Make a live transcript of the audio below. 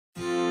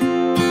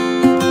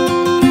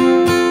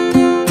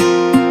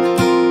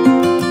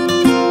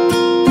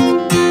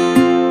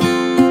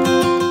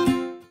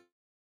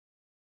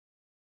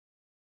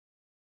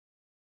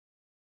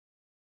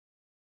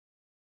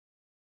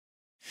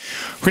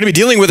We're going to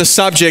be dealing with a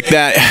subject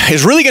that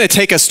is really going to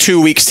take us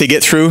 2 weeks to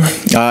get through.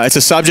 It's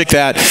a subject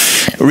that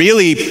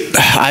really,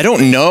 I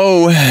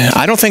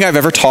don't think I've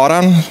ever taught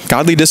on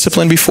godly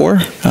discipline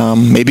before.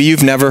 Maybe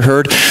you've never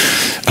heard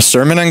a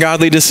sermon on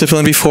godly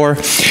discipline before.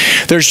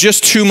 There's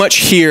just too much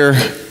here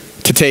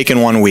to take in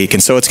 1 week,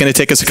 and so it's going to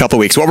take us a couple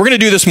weeks. What we're going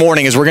to do this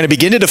morning is we're going to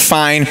begin to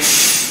define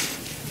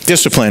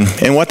discipline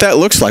and what that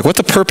looks like, what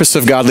the purpose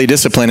of godly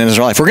discipline in our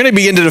life. We're going to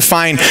begin to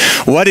define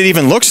what it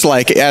even looks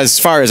like as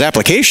far as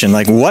application,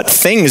 like what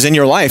things in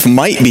your life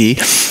might be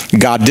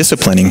God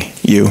disciplining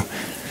you.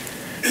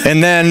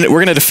 And then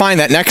we're going to define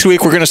that. Next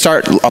week, we're going to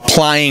start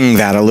applying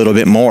that a little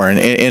bit more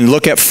and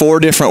look at 4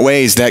 different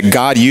ways that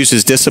God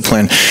uses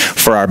discipline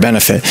for our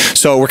benefit.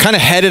 So we're kind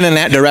of headed in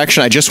that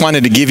direction. I just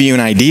wanted to give you an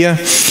idea.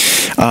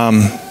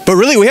 But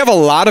really, we have a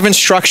lot of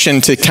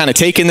instruction to kind of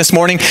take in this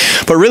morning,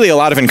 but really a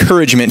lot of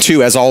encouragement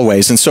too, as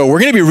always. And so we're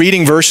going to be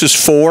reading verses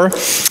 4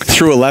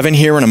 through 11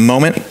 here in a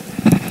moment.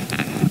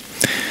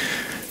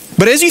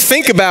 But as you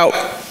think about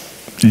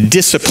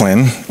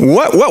discipline,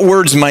 what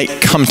words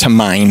might come to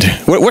mind?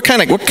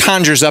 What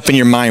conjures up in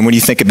your mind when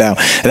you think about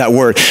that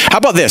word? How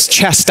about this?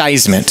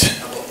 Chastisement.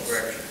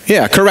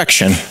 Yeah,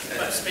 correction.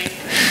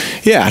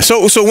 Yeah,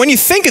 so when you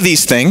think of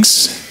these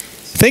things,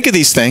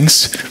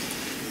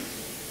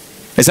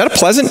 is that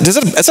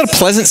a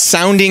pleasant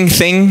sounding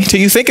thing to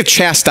you? Think of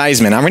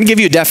chastisement. I'm going to give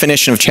you a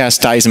definition of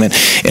chastisement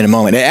in a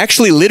moment. It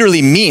actually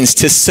literally means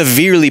to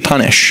severely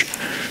punish.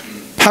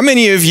 How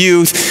many of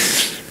you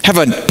have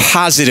a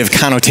positive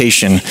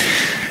connotation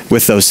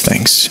with those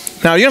things?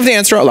 Now, you don't have to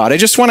answer out loud. I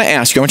just want to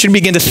ask you. I want you to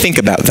begin to think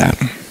about that.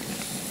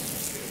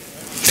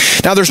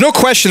 Now, there's no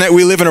question that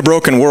we live in a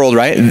broken world,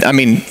 right? I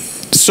mean,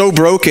 so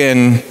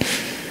broken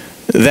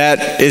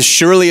that as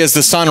surely as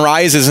the sun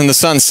rises and the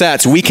sun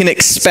sets, we can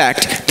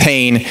expect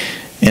pain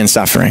and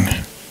suffering.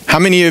 How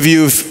many of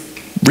you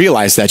have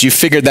realized that? You've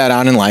figured that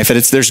out in life,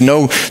 that there's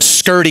no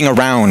skirting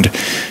around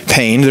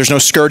pain. There's no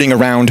skirting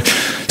around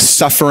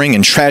suffering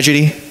and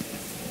tragedy.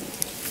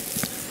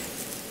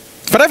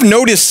 But I've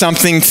noticed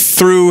something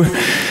through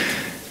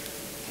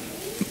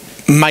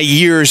my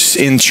years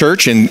in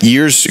church and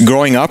years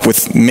growing up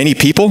with many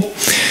people.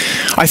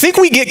 I think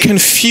we get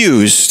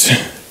confused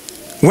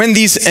when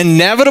these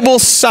inevitable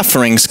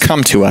sufferings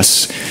come to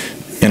us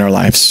in our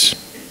lives.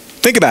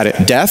 Think about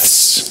it.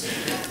 Deaths,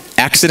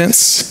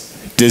 accidents,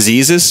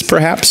 diseases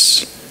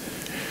perhaps,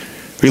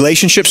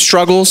 relationship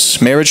struggles,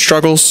 marriage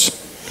struggles,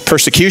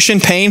 persecution,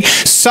 pain,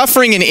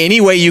 suffering in any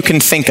way you can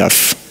think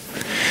of.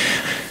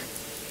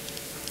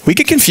 We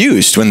get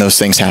confused when those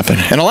things happen.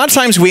 And a lot of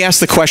times we ask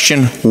the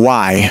question,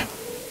 why?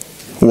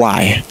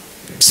 Why?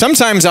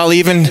 Sometimes I'll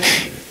even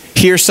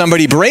hear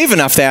somebody brave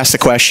enough to ask the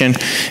question,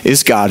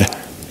 is God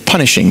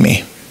punishing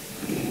me?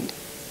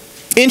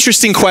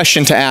 Interesting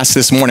question to ask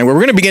this morning. We're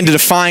going to begin to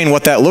define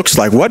what that looks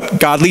like, what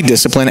godly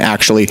discipline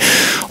actually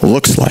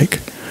looks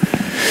like.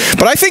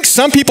 But I think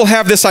some people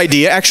have this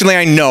idea, actually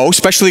I know,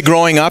 especially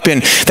growing up in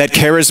that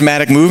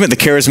charismatic movement, the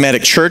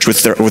charismatic church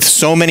with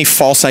so many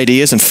false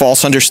ideas and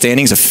false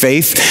understandings of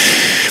faith,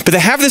 but they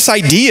have this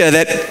idea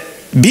that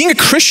being a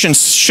Christian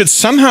should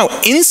somehow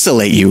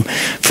insulate you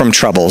from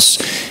troubles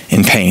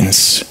and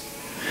pains.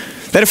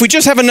 That if we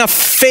just have enough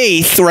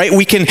faith, right,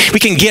 we can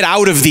get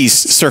out of these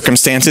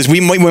circumstances. We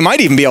might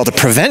even be able to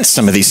prevent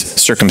some of these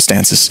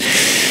circumstances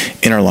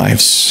in our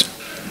lives.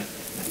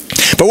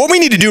 But what we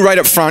need to do right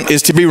up front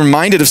is to be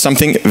reminded of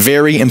something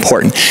very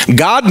important.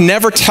 God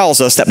never tells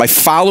us that by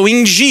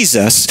following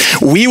Jesus,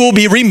 we will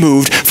be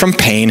removed from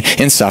pain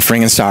and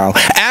suffering and sorrow.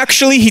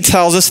 Actually, he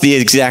tells us the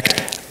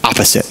exact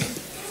opposite.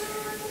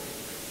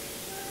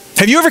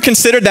 Have you ever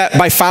considered that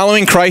by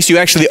following Christ, you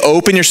actually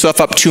open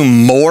yourself up to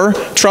more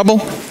trouble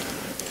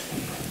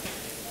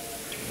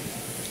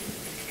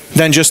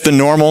than just the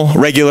normal,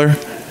 regular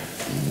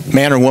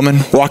man or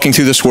woman walking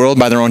through this world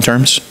by their own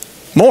terms?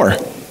 More.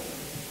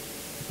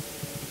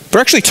 We're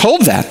actually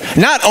told that.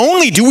 Not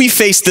only do we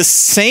face the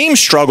same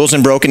struggles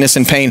and brokenness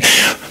and pain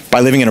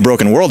by living in a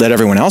broken world that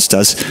everyone else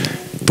does,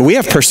 but we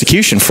have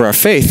persecution for our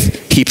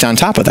faith heaped on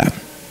top of that.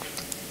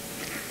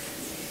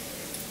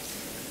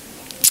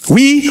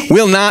 We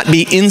will not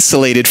be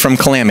insulated from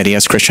calamity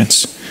as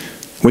Christians.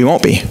 We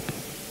won't be.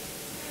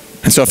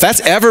 And so if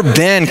that's ever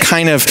been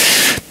kind of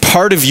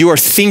part of your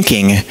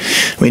thinking,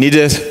 we need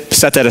to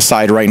set that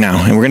aside right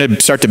now. And we're going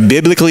to start to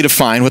biblically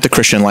define what the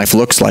Christian life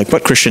looks like,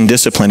 what Christian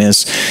discipline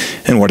is,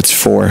 and what it's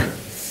for.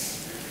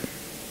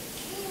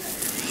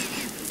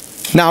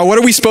 Now, what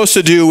are we supposed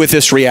to do with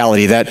this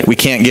reality that we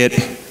can't get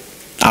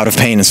out of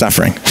pain and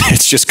suffering?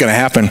 It's just going to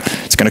happen.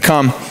 It's going to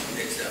come.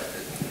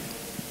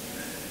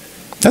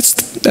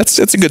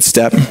 That's a good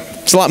step.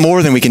 It's a lot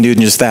more than we can do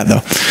than just that,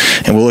 though.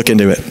 And we'll look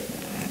into it.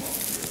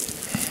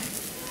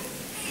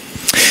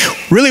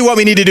 Really what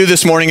we need to do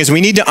this morning is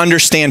we need to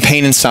understand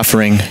pain and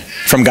suffering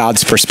from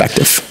God's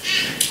perspective.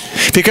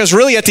 Because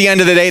really at the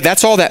end of the day,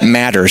 that's all that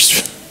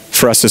matters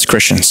for us as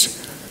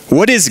Christians.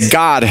 What is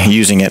God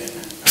using it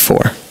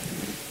for?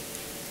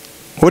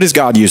 What is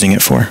God using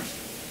it for?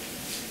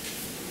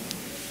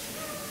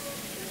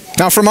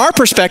 Now, from our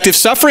perspective,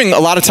 suffering a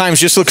lot of times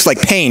just looks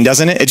like pain,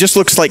 doesn't it? It just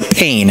looks like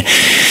pain.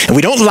 And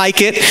we don't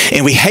like it,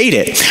 and we hate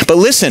it. But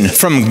listen,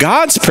 from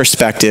God's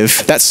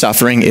perspective, that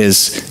suffering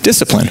is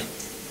discipline.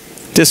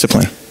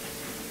 Discipline.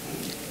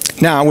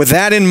 Now, with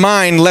that in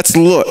mind, let's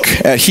look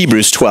at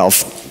Hebrews 12,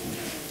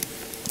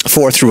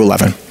 4 through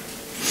 11.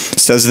 It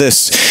says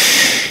this,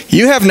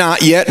 "You have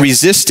not yet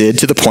resisted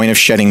to the point of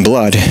shedding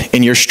blood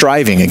in your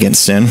striving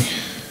against sin.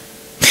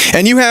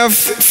 And you have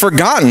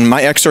forgotten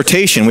my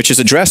exhortation, which is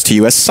addressed to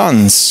you as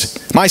sons.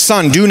 My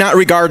son, do not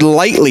regard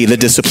lightly the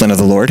discipline of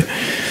the Lord,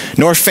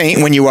 nor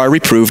faint when you are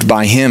reproved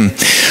by him.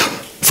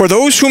 For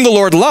those whom the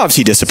Lord loves,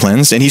 he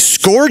disciplines, and he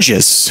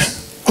scourges."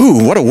 Ooh,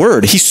 what a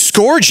word. "He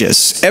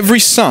scourges every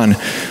son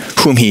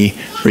whom he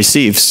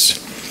receives.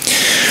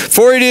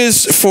 For it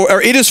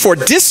is for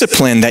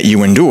discipline that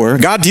you endure.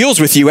 God deals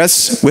with you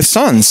as with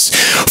sons.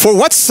 For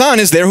what son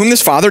is there whom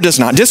his father does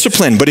not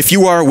discipline? But if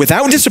you are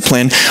without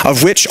discipline,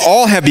 of which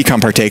all have become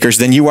partakers,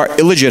 then you are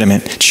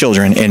illegitimate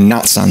children and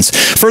not sons.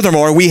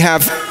 Furthermore, we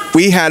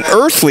had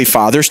earthly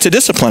fathers to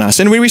discipline us,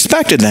 and we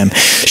respected them.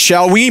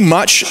 Shall we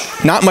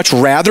not much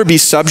rather be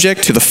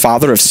subject to the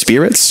Father of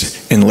spirits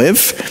and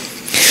live?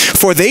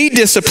 For they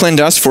disciplined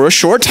us for a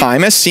short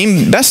time as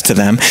seemed best to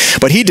them,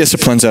 but he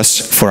disciplines us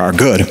for our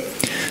good,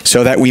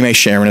 so that we may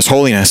share in his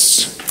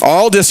holiness.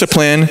 All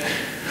discipline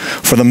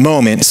for the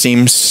moment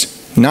seems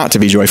not to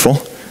be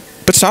joyful,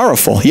 but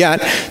sorrowful.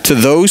 Yet to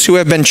those who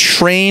have been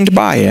trained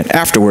by it,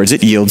 afterwards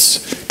it yields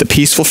the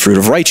peaceful fruit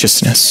of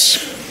righteousness."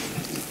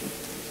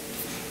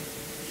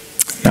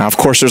 Now, of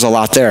course, there's a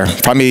lot there.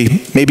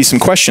 Probably maybe some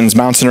questions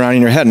bouncing around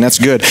in your head, and that's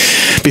good.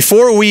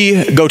 Before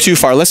we go too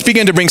far, let's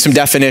begin to bring some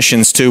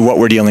definitions to what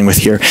we're dealing with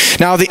here.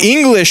 Now, the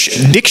English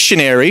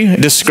dictionary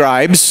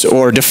describes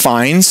or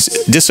defines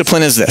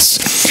discipline as this.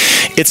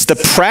 It's the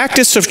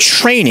practice of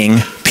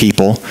training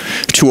people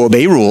to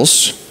obey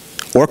rules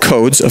or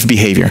codes of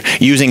behavior,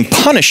 using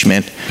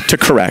punishment to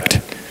correct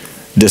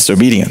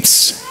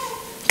disobedience.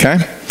 Okay?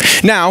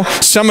 Now,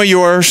 some of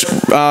your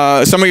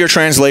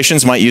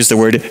translations might use the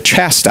word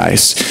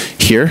chastise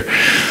here.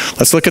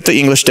 Let's look at the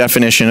English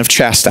definition of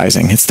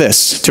chastising. It's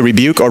this: to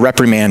rebuke or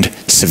reprimand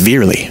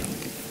severely.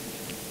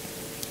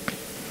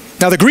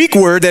 Now, the Greek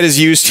word that is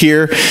used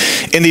here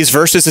in these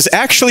verses is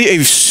actually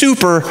a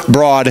super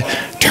broad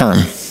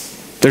term.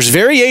 There's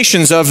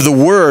variations of the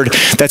word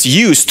that's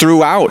used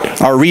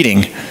throughout our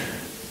reading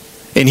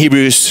in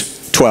Hebrews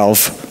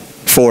 12,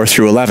 4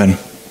 through 11.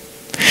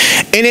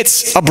 And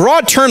it's a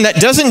broad term that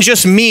doesn't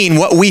just mean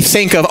what we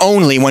think of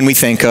only when we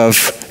think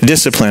of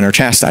discipline or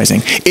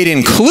chastising. It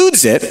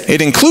includes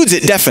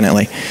it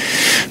definitely,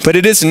 but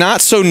it is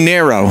not so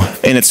narrow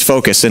in its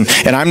focus. And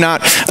I'm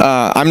not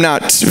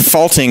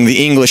faulting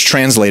the English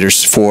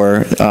translators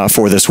for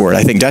this word.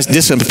 I think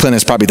discipline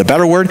is probably the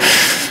better word,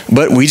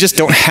 but we just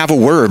don't have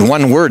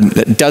one word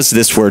that does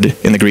this word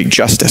in the Greek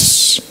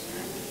justice.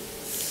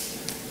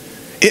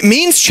 It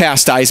means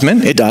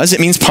chastisement, it does. It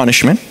means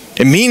punishment.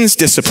 It means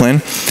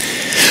discipline.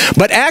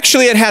 But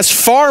actually it has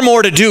far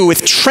more to do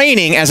with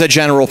training as a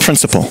general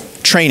principle.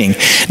 Training.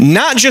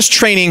 Not just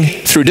training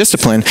through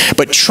discipline,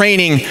 but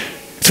training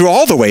through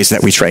all the ways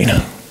that we train.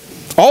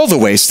 All the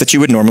ways that you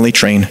would normally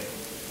train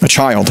a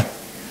child.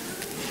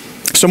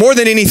 So more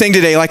than anything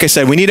today, like I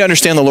said, we need to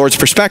understand the Lord's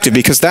perspective,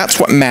 because that's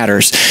what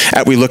matters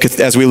as we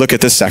look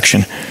at this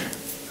section.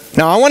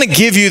 Now I want to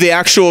give you the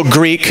actual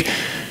Greek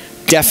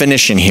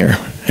definition here.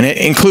 And it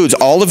includes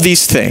all of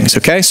these things,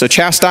 okay? So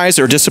chastise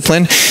or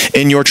discipline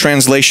in your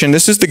translation,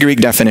 this is the Greek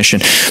definition.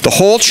 The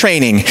whole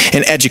training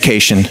and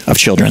education of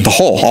children,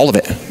 all of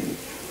it,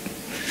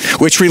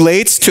 which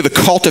relates to the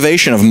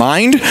cultivation of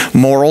mind,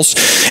 morals,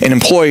 and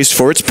employs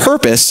for its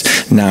purpose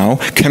now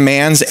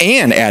commands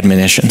and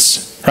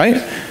admonitions,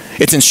 right?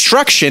 It's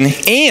instruction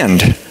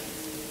and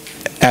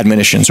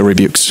admonitions or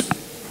rebukes.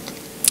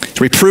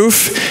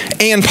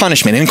 Reproof and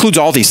punishment. It includes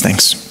all these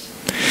things.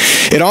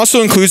 It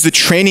also includes the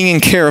training and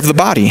care of the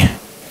body,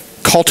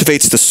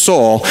 cultivates the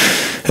soul,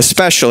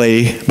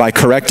 especially by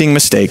correcting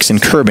mistakes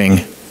and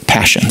curbing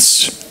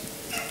passions.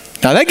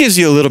 Now that gives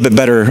you a little bit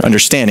better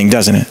understanding,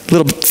 doesn't it? A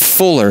little bit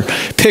fuller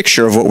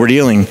picture of what we're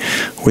dealing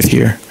with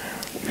here.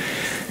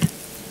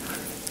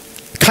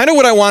 Kind of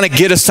what I want to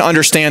get us to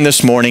understand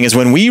this morning is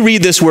when we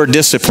read this word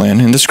discipline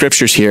in the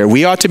scriptures here,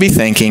 we ought to be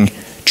thinking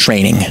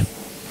training.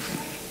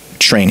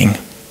 Training.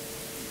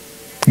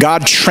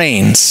 God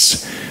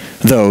trains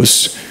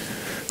those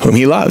whom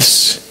he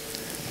loves.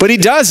 But he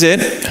does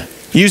it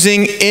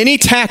using any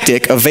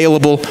tactic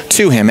available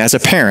to him as a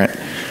parent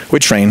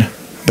would train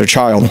their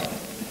child.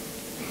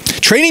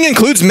 Training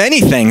includes many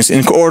things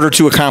in order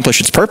to accomplish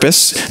its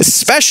purpose,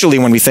 especially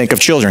when we think of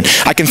children.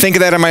 I can think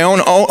of that in my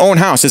own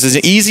house. This is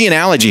an easy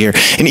analogy here,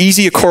 an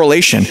easy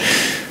correlation.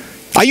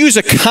 I use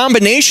a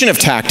combination of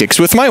tactics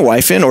with my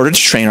wife in order to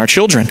train our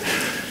children.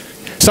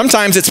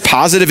 Sometimes it's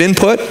positive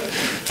input.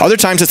 Other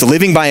times it's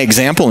living by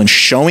example and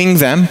showing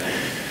them.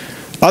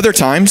 Other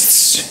times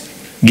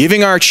it's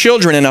giving our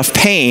children enough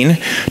pain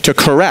to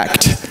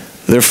correct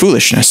their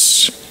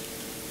foolishness.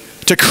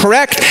 to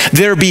correct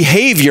their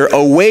behavior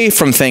away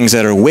from things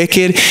that are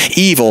wicked,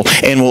 evil,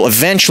 and will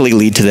eventually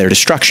lead to their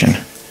destruction.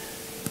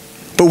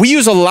 But we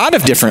use a lot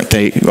of different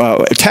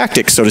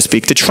tactics, so to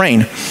speak, to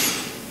train.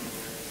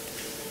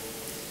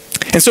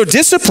 And so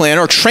discipline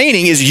or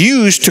training is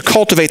used to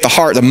cultivate the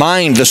heart, the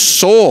mind, the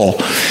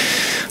soul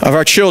of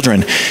our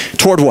children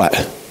toward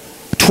what?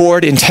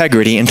 Toward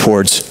integrity and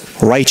towards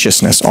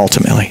righteousness,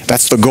 ultimately.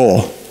 That's the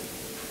goal.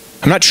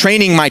 I'm not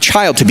training my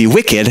child to be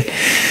wicked.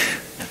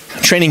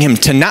 I'm training him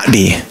to not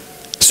be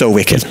so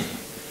wicked.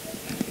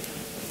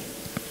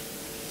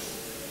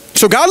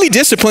 So godly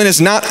discipline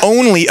is not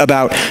only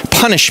about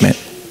punishment.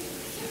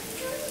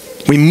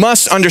 We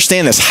must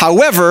understand this.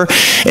 However,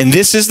 and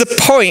this is the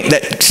point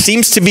that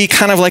seems to be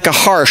kind of like a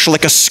harsh,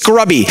 like a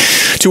scrubby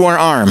to our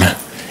arm,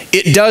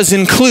 it does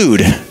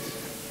include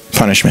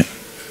punishment.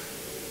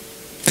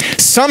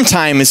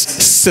 Sometimes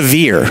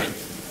severe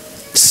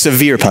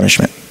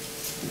punishment.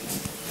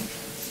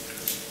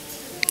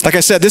 Like I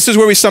said, this is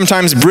where we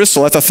sometimes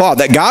bristle at the thought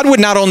that God would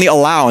not only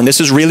allow, and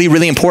this is really,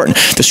 really important,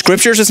 the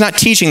scriptures is not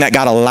teaching that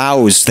God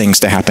allows things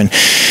to happen.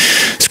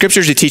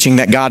 Scriptures are teaching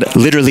that God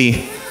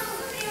literally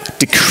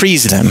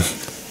decrees them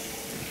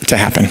to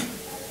happen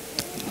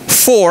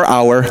for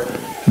our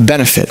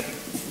benefit.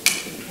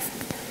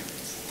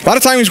 A lot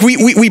of times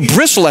we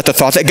bristle at the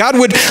thought that God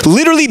would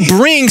literally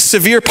bring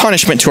severe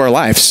punishment to our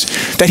lives,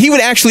 that he would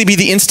actually be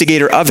the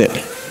instigator of it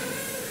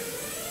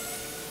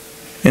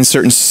in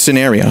certain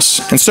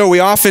scenarios. And so we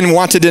often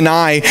want to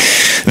deny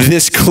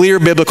this clear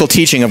biblical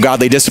teaching of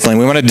godly discipline.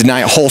 We want to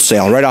deny it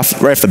wholesale, right off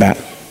the bat.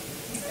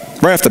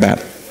 Right off the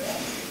bat.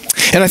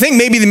 And I think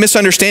maybe the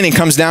misunderstanding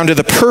comes down to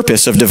the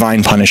purpose of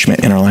divine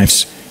punishment in our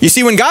lives. You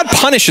see, when God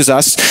punishes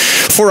us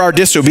for our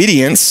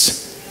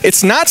disobedience,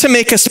 it's not to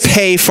make us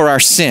pay for our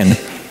sin.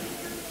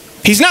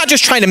 He's not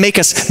just trying to make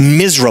us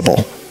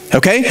miserable,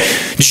 okay?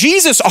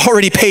 Jesus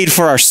already paid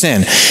for our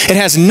sin. It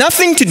has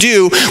nothing to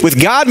do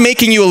with God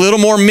making you a little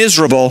more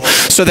miserable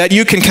so that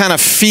you can kind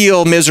of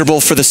feel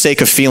miserable for the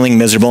sake of feeling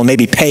miserable and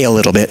maybe pay a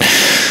little bit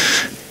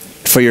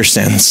for your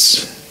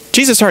sins.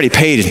 Jesus already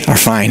paid our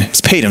fine.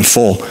 It's paid in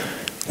full.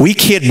 We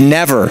could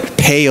never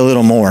pay a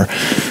little more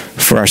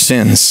for our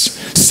sins.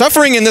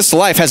 Suffering in this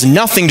life has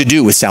nothing to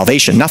do with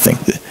salvation. Nothing.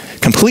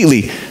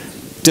 Completely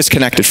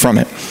disconnected from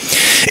it.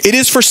 It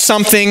is for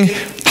something,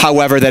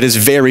 however, that is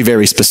very,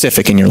 very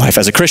specific in your life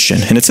as a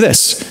Christian. And it's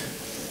this: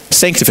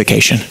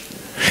 sanctification.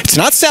 It's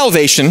not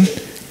salvation.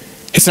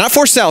 It's not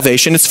for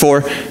salvation. It's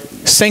for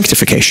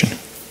sanctification.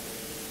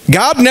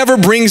 God never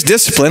brings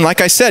discipline,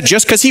 like I said,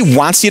 just because he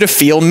wants you to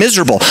feel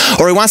miserable,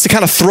 or he wants to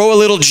kind of throw a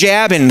little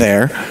jab in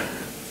there,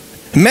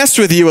 mess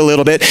with you a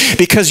little bit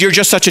because you're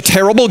just such a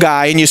terrible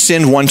guy and you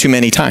sinned one too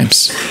many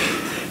times.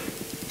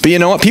 But you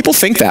know what? People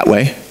think that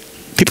way.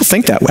 People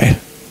think that way.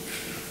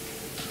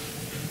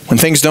 When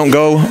things don't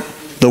go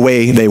the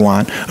way they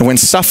want, or when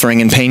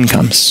suffering and pain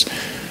comes.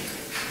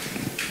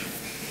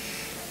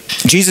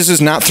 Jesus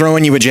is not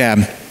throwing you a jab.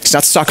 He's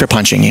not sucker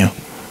punching you.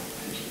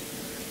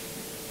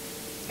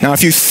 Now,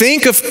 if you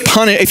think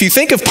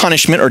of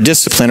punishment or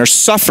discipline or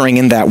suffering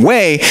in that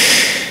way,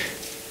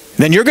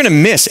 then you're going to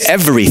miss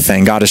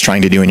everything God is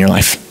trying to do in your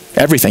life.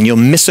 Everything. You'll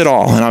miss it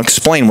all. And I'll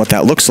explain what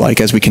that looks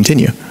like as we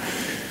continue.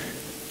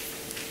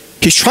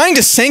 He's trying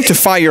to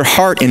sanctify your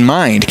heart and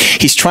mind.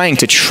 He's trying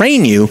to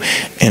train you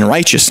in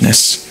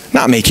righteousness,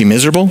 not make you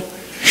miserable.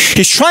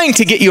 He's trying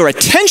to get your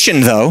attention,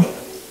 though.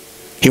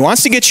 He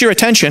wants to get your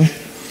attention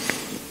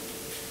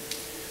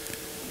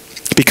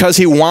because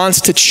he wants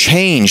to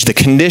change the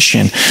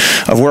condition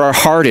of where our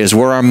heart is,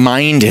 where our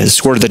mind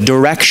is, where the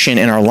direction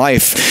in our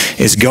life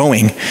is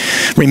going.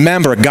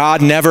 Remember,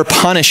 God never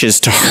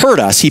punishes to hurt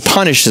us. He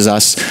punishes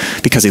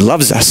us because he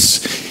loves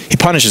us. He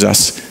punishes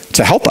us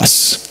to help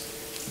us.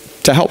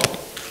 To help.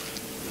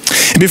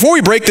 And before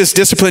we break this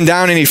discipline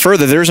down any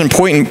further, there's an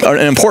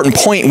important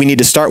point we need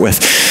to start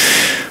with.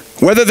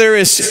 Whether there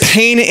is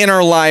pain in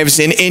our lives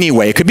in any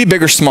way, it could be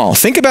big or small.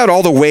 Think about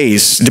all the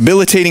ways: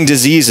 debilitating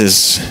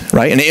diseases,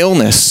 right? An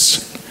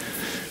illness,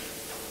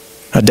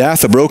 a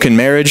death, a broken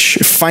marriage,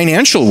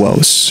 financial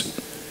woes.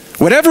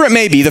 Whatever it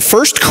may be, the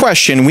first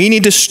question we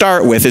need to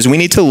start with is we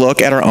need to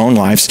look at our own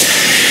lives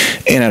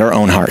and at our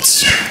own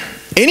hearts.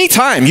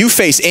 Anytime you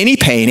face any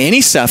pain,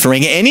 any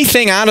suffering,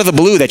 anything out of the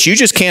blue that you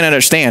just can't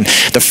understand,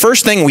 the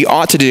first thing we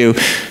ought to do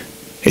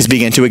is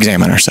begin to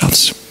examine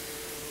ourselves.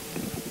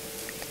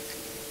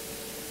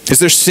 Is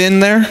there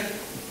sin there?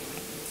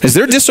 Is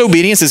there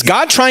disobedience? Is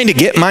God trying to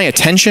get my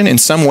attention in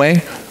some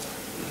way?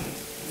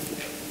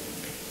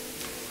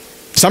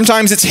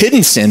 Sometimes it's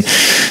hidden sin.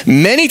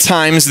 Many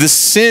times the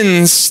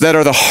sins that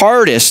are the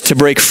hardest to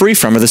break free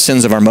from are the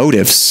sins of our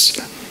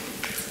motives.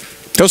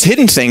 Those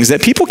hidden things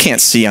that people can't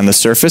see on the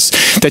surface,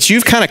 that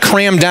you've kind of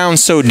crammed down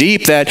so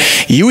deep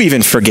that you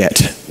even forget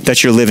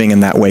that you're living in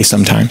that way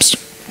sometimes.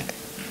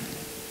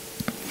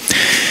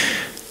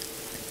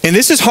 And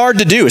this is hard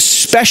to do,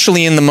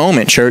 especially in the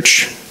moment,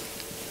 church.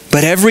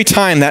 But every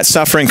time that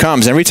suffering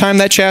comes, every time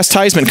that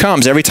chastisement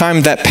comes, every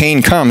time that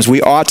pain comes, we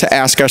ought to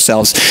ask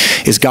ourselves,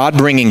 is God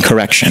bringing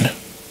correction?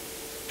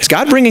 Is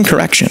God bringing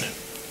correction?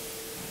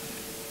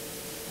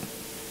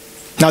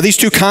 Now, these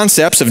two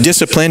concepts of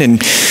discipline and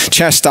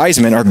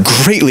chastisement are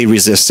greatly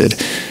resisted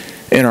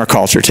in our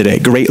culture today,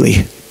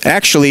 greatly.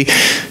 Actually,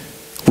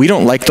 we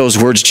don't like those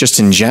words just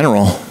in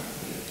general,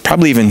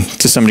 probably even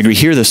to some degree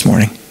here this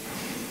morning.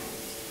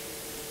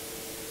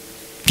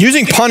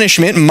 Using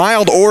punishment,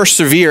 mild or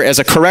severe, as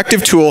a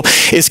corrective tool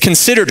is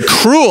considered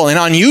cruel and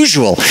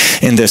unusual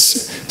in this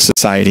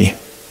society.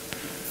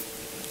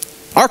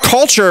 Our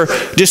culture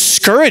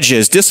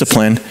discourages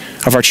discipline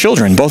of our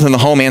children, both in the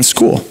home and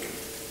school.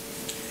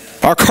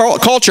 Our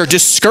culture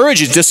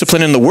discourages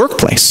discipline in the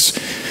workplace.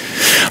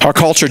 Our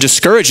culture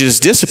discourages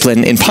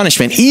discipline in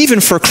punishment, even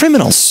for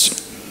criminals.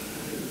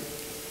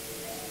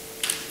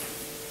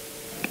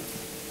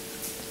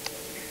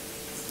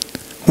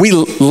 We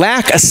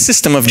lack a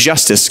system of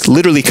justice,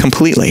 literally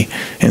completely,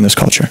 in this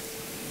culture.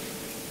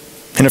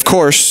 And of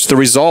course, the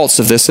results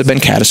of this have been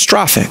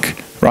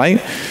catastrophic,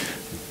 right?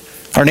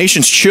 Our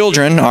nation's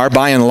children are,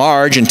 by and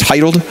large,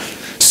 entitled,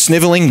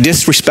 sniveling,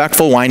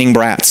 disrespectful, whining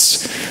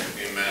brats.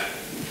 Amen.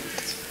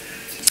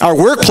 Our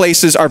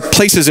workplaces are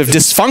places of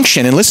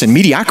dysfunction and, listen,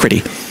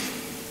 mediocrity.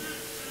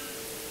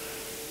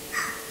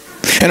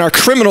 And our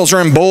criminals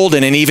are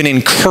emboldened and even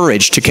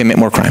encouraged to commit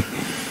more crime.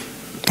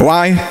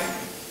 Why?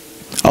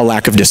 A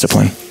lack of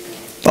discipline,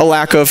 a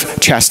lack of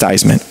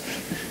chastisement.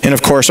 And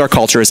of course, our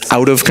culture is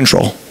out of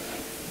control.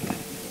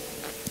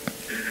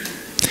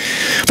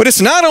 But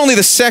it's not only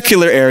the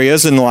secular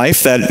areas in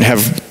life that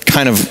have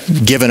kind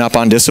of given up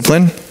on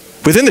discipline.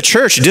 Within the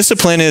church,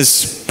 discipline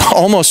is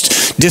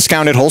almost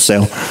discounted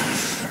wholesale.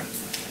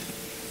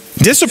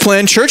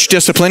 Discipline, church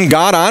discipline,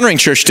 God-honoring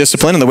church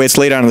discipline, and the way it's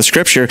laid out in the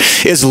Scripture,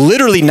 is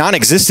literally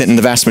non-existent in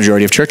the vast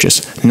majority of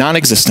churches.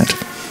 Non-existent.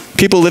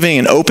 People living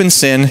in open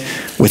sin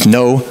with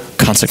no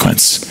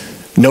consequence,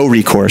 no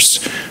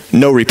recourse,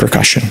 no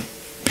repercussion.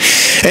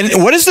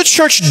 And what has the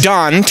church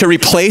done to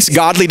replace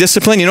godly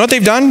discipline? You know what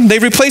they've done?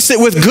 They've replaced it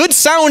with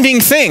good-sounding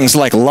things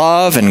like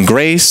love and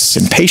grace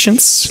and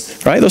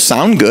patience, right? Those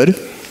sound good.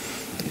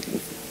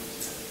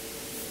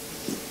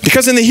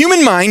 Because in the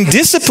human mind,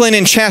 discipline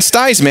and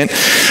chastisement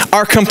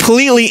are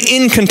completely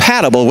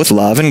incompatible with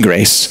love and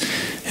grace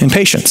and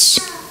patience.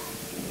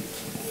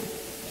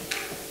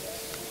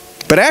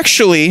 But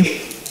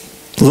actually,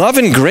 love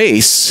and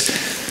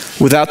grace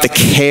without the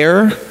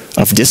care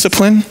of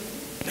discipline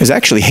is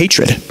actually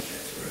hatred.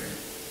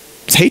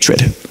 It's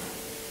hatred.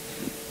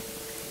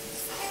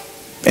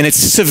 And it's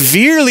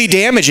severely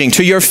damaging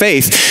to your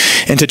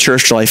faith and to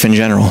church life in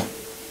general.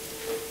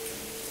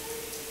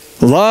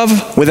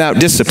 Love without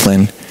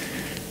discipline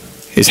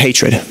is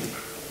hatred.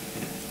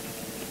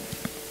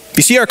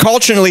 You see, our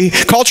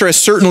culture has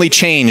certainly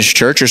changed,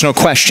 church. There's no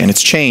question.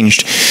 It's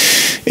changed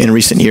in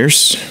recent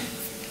years.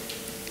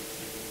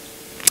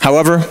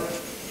 However,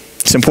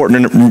 it's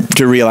important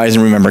to realize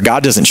and remember,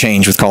 God doesn't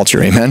change with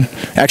culture, amen?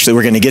 Actually,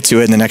 we're going to get to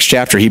it in the next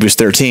chapter, Hebrews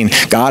 13.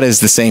 God is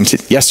the same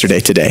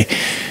yesterday, today,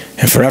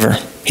 and forever.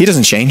 He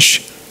doesn't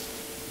change.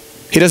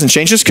 He doesn't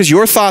change. Just because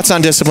your thoughts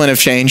on discipline have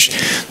changed,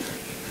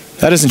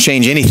 that doesn't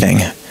change anything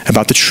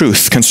about the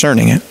truth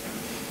concerning it.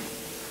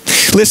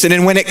 Listen,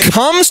 and when it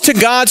comes to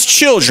God's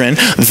children,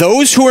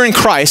 those who are in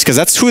Christ, because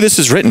that's who this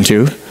is written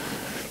to,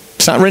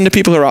 it's not written to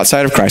people who are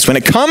outside of Christ. When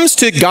it comes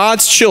to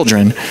God's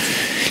children,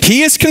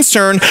 He is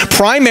concerned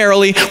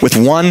primarily with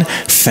one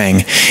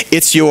thing.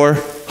 It's your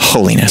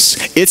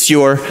holiness. It's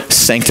your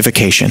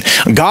sanctification.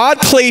 God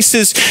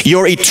places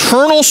your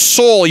eternal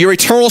soul, your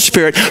eternal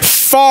spirit,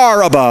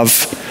 far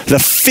above the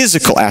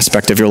physical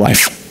aspect of your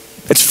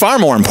life. It's far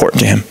more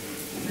important to Him.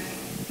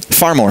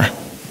 Far more.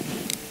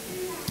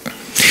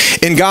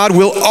 And God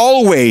will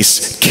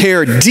always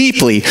care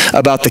deeply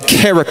about the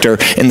character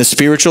and the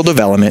spiritual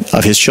development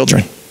of His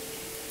children.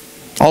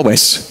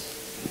 Always.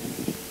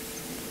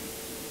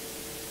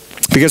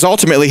 Because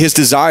ultimately His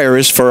desire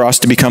is for us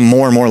to become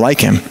more and more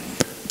like Him.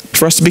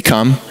 For us to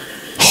become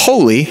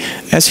holy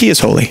as He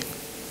is holy.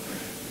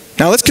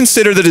 Now let's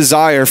consider the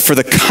desire for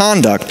the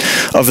conduct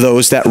of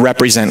those that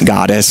represent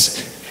God as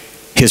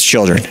His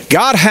children.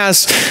 God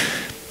has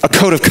a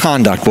code of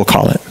conduct, we'll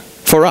call it,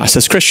 for us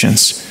as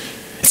Christians.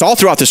 It's all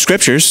throughout the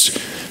Scriptures.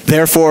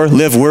 Therefore,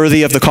 live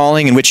worthy of the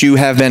calling in which you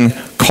have been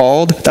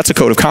called. That's a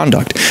code of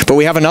conduct. But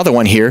we have another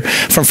one here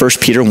from 1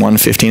 Peter 1,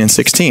 15 and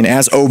 16.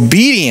 As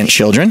obedient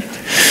children,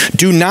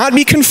 do not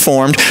be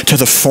conformed to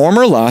the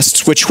former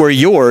lusts which were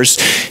yours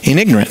in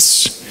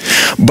ignorance.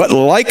 But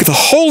like the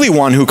Holy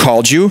One who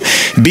called you,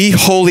 be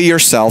holy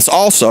yourselves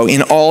also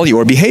in all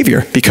your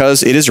behavior.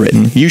 Because it is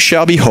written, you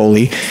shall be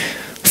holy,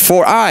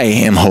 for I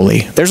am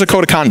holy. There's a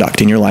code of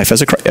conduct in your life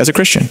as a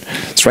Christian.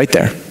 It's right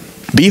there.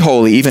 Be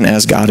holy even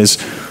as God is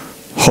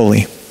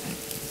holy.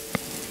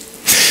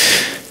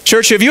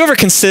 Church, have you ever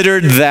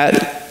considered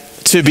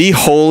that to be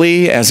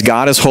holy as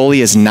God is holy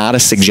is not a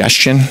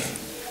suggestion?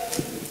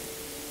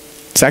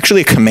 It's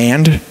actually a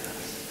command.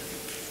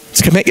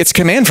 It's a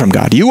command from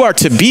God. You are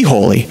to be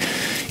holy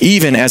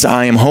even as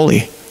I am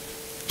holy.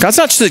 God's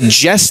not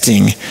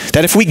suggesting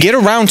that if we get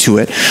around to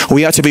it,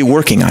 we ought to be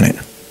working on it.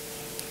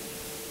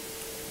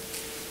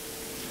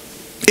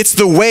 It's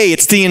the way,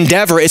 it's the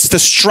endeavor, it's the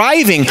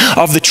striving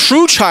of the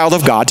true child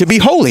of God to be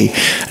holy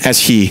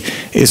as he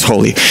is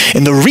holy.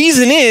 And the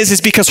reason is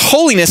because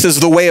holiness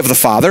is the way of the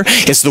Father,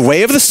 it's the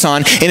way of the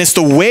Son, and it's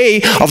the way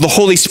of the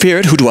Holy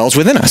Spirit who dwells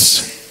within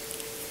us.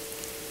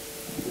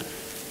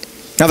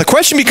 Now the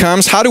question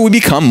becomes, how do we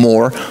become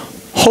more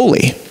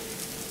holy?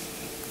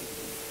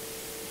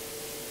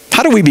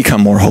 How do we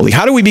become more holy?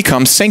 How do we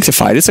become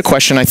sanctified? It's a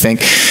question I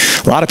think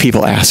a lot of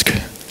people ask.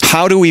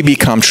 How do we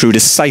become true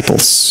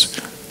disciples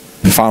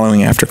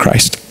following after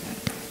Christ?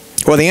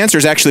 Well, the answer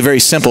is actually very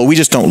simple. We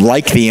just don't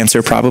like the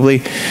answer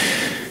probably.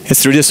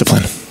 It's through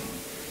discipline.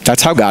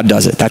 That's how God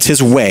does it. That's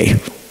his way.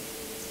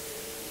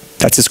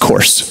 That's his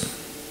course.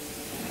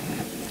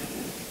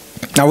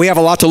 Now, we have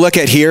a lot to look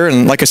at here,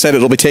 and like I said,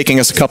 it'll be taking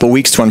us a couple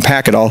weeks to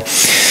unpack it all.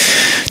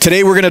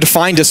 Today, we're going to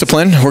define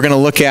discipline. We're going to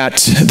look at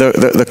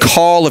the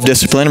call of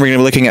discipline. We're going to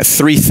be looking at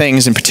three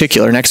things in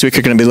particular. Next week,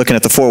 we're going to be looking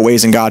at the four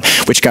ways in God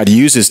which God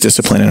uses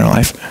discipline in our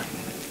life.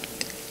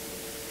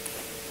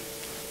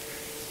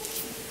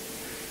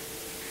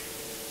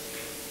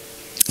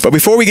 But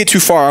before we get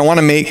too far, I want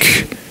to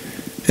make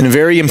a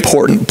very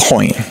important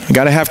point. We've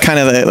got to have kind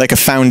of like a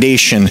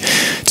foundation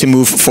to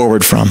move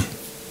forward from.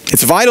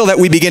 It's vital that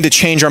we begin to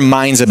change our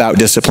minds about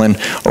discipline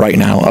right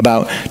now,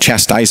 about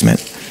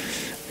chastisement,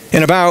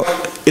 and about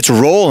its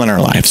role in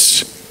our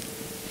lives,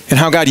 and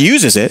how God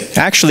uses it,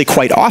 actually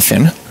quite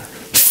often,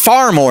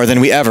 far more than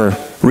we ever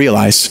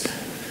realize.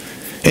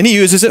 And he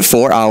uses it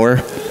for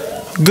our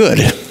good.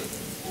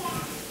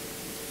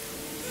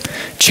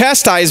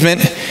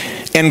 Chastisement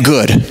and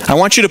good. I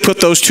want you to put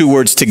those two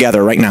words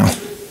together right now.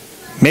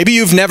 Maybe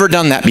you've never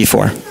done that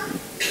before.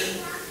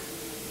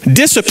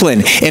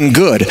 Discipline and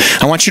good.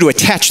 I want you to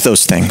attach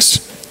those things.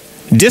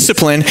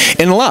 Discipline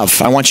and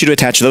love. I want you to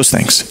attach those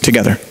things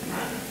together.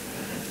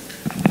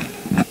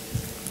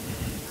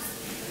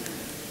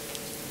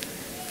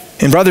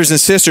 And brothers and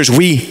sisters,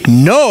 we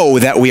know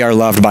that we are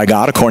loved by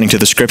God according to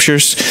the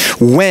scriptures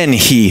when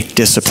he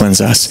disciplines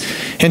us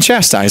and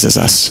chastises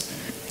us.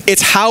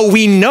 It's how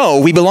we know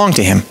we belong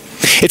to him.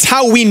 It's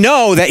how we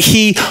know that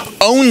he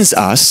owns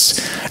us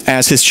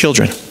as his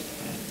children.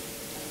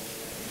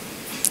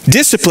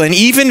 Discipline,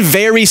 even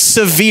very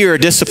severe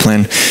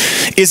discipline,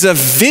 is a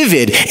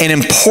vivid and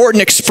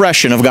important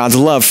expression of God's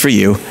love for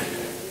you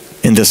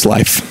in this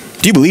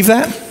life. Do you believe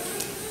that?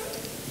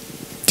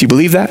 Do you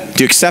believe that?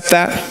 Do you accept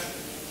that?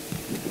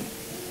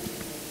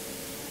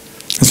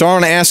 And so I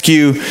want to ask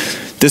you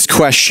this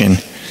question.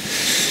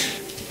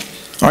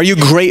 Are you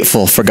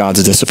grateful for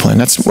God's discipline?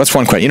 That's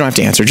one question. You don't have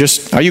to answer.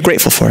 Just, are you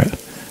grateful for it?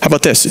 How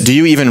about this? Do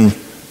you even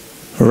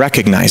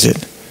recognize it?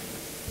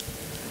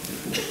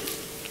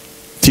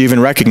 Do you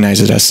even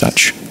recognize it as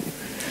such?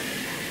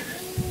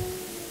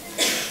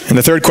 And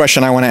the third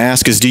question I want to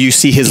ask is, do you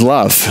see his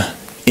love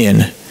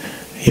in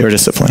your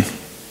discipline?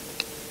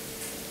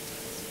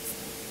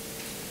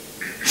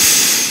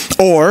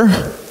 Or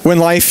when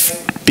life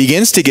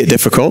begins to get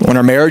difficult, when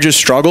our marriages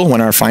struggle,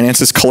 when our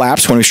finances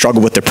collapse, when we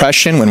struggle with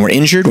depression, when we're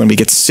injured, when we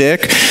get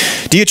sick,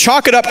 do you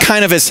chalk it up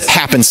kind of as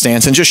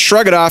happenstance and just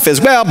shrug it off as,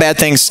 well, bad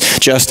things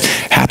just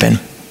happen?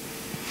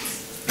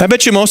 I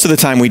bet you most of the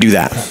time we do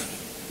that.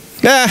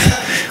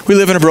 We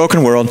live in a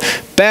broken world.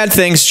 Bad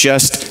things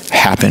just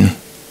happen.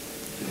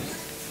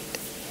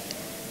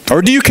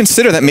 Or do you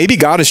consider that maybe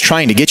God is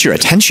trying to get your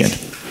attention?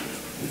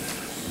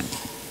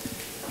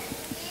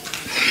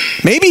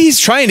 Maybe he's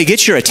trying to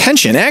get your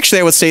attention. Actually,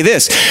 I would say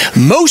this.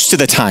 Most of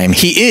the time,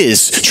 he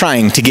is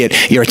trying to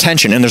get your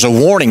attention. And there's a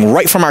warning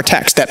right from our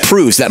text that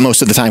proves that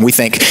most of the time we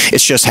think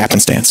it's just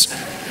happenstance.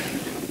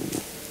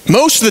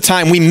 Most of the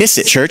time we miss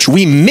it, church.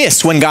 We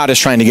miss when God is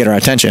trying to get our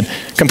attention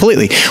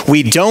completely.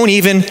 We don't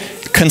even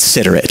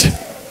consider it.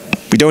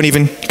 We don't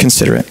even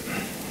consider it.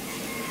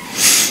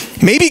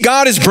 Maybe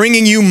God is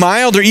bringing you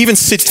mild or even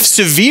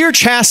severe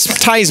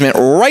chastisement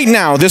right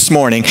now this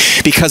morning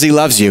because he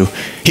loves you.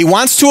 He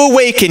wants to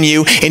awaken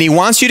you, and he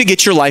wants you to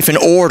get your life in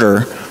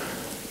order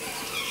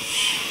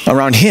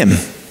around him.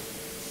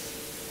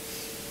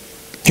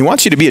 He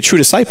wants you to be a true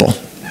disciple.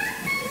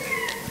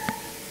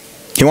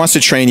 He wants to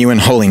train you in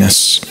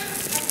holiness.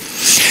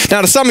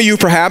 Now, to some of you,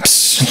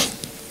 perhaps,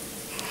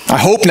 I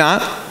hope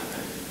not,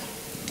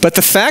 but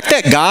the fact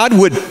that God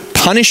would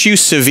punish you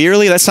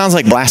severely, that sounds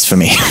like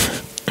blasphemy.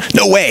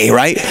 No way,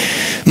 right?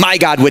 My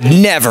God would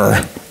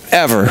never,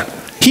 ever.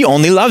 He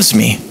only loves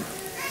me.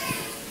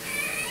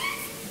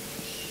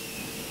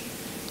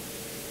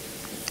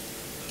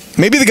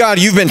 Maybe the God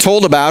you've been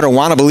told about or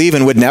want to believe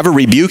in would never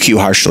rebuke you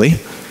harshly.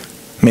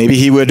 Maybe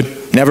he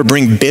would never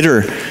bring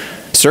bitter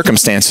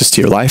circumstances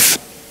to your life,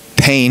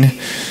 pain.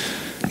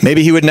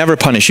 Maybe he would never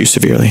punish you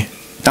severely.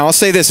 Now I'll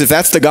say this, if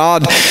that's the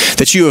God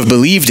that you have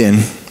believed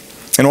in,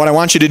 and what I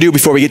want you to do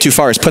before we get too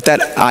far is put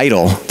that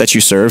idol that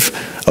you serve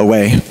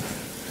away,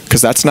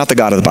 because that's not the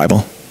God of the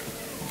Bible.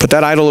 Put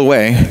that idol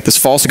away, this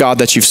false God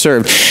that you've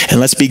served, and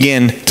let's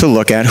begin to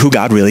look at who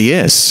God really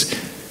is.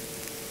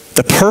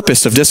 The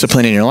purpose of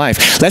discipline in your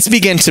life. Let's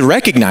begin to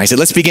recognize it.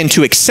 Let's begin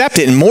to accept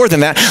it. And more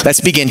than that,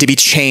 let's begin to be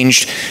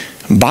changed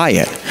by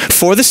it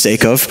for the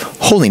sake of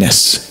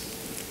holiness.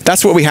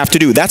 That's what we have to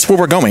do. That's where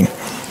we're going.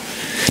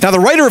 Now, the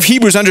writer of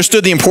Hebrews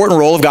understood the important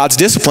role of God's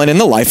discipline in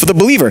the life of the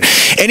believer.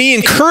 And he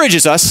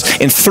encourages us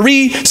in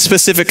 3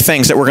 specific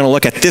things that we're going to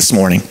look at this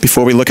morning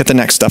before we look at the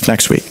next stuff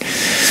next week.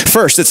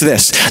 First, it's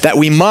this, that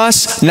we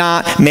must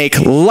not make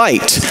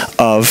light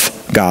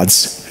of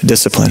God's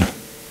discipline.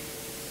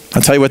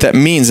 I'll tell you what that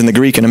means in the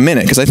Greek in a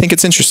minute because I think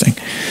it's interesting.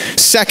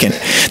 Second,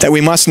 that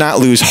we must not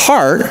lose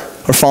heart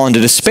or fall into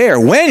despair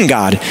when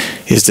God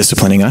is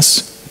disciplining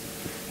us.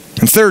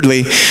 And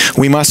thirdly,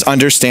 we must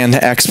understand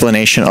the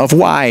explanation of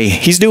why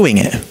he's doing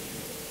it.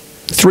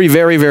 3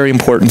 very, very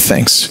important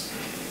things.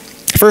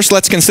 First,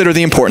 let's consider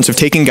the importance of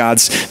taking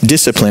God's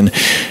discipline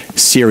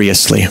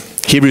seriously.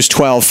 Hebrews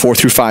 12,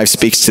 4-5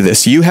 speaks to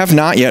this. You have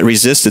not yet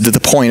resisted to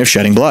the point of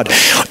shedding blood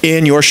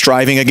in your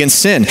striving against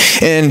sin.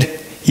 And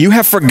you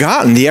have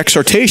forgotten the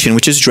exhortation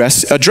which is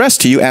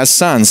addressed to you as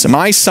sons.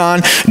 My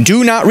son,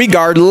 do not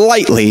regard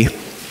lightly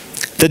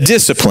the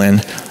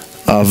discipline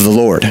of the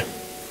Lord.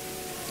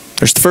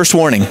 There's the first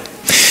warning.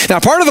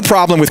 Now, part of the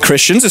problem with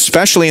Christians,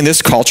 especially in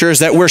this culture, is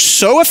that we're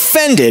so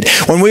offended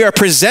when we are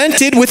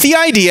presented with the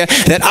idea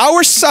that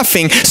our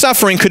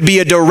suffering could be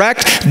a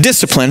direct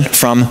discipline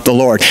from the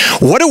Lord.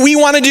 What do we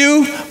want to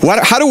do?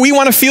 How do we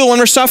want to feel when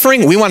we're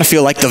suffering? We want to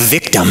feel like the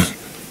victim.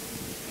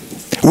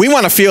 We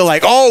want to feel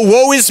like, oh,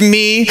 woe is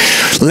me.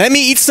 Let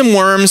me eat some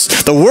worms.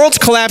 The world's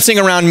collapsing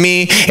around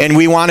me, and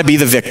we want to be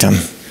the victim.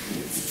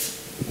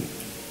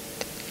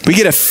 We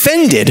get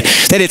offended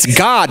that it's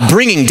God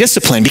bringing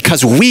discipline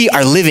because we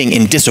are living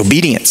in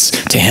disobedience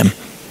to him.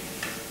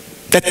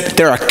 That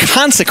there are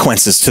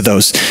consequences to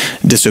those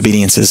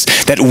disobediences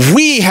that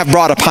we have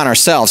brought upon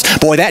ourselves.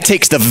 Boy, that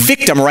takes the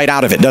victim right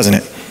out of it, doesn't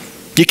it?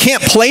 You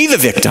can't play the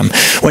victim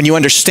when you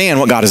understand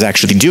what God is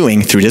actually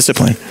doing through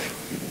discipline.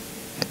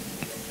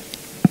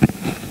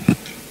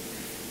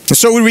 And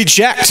so we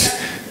reject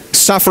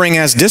suffering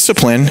as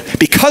discipline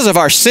because of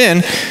our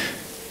sin,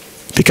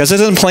 because it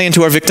doesn't play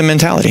into our victim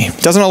mentality.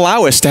 It doesn't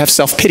allow us to have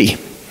self-pity.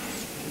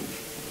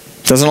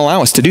 It doesn't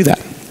allow us to do that.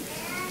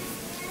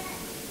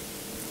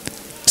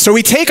 So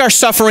we take our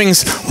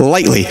sufferings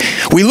lightly.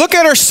 We look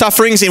at our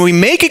sufferings and we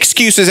make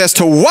excuses as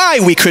to why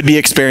we could be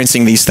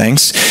experiencing these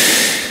things.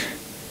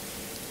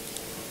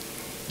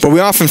 But we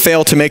often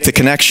fail to make the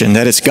connection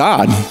that it's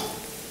God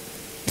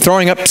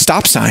throwing up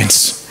stop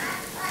signs,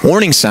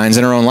 warning signs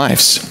in our own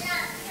lives.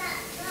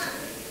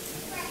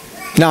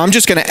 Now, I'm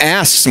just going to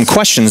ask some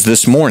questions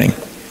this morning.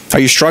 Are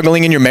you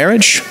struggling in your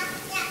marriage?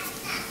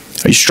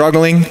 Are you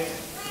struggling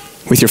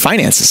with your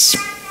finances?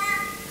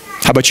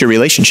 How about your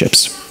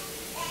relationships?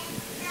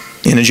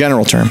 In a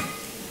general term.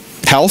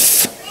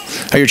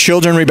 Health? Are your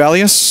children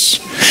rebellious?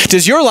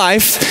 Does your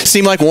life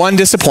seem like one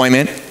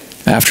disappointment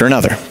after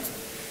another?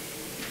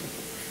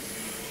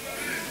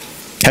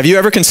 Have you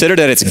ever considered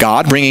that it's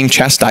God bringing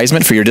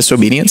chastisement for your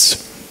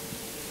disobedience?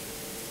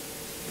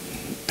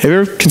 Have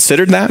you ever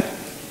considered that?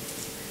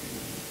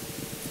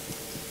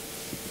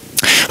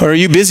 Or are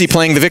you busy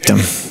playing the victim?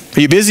 Are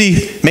you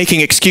busy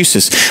making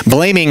excuses,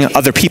 blaming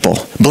other people,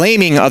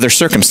 blaming other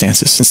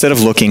circumstances, instead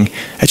of looking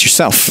at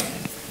yourself?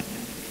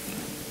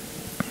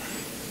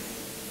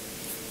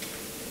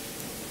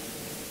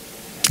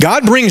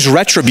 God brings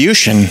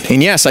retribution,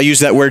 and yes, I use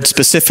that word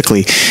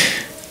specifically,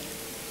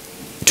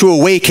 to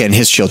awaken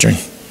his children.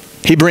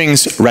 He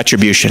brings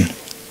retribution.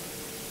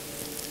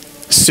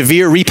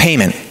 Severe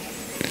repayment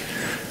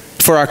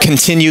for our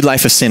continued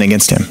life of sin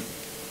against him.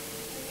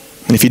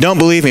 And if you don't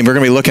believe me, we're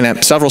going to be looking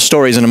at several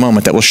stories in a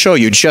moment that will show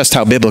you just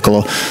how biblical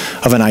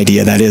of an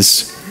idea that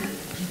is.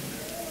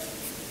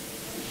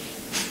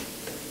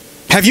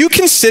 Have you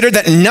considered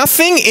that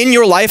nothing in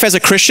your life as a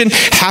Christian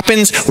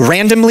happens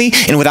randomly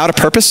and without a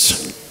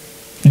purpose?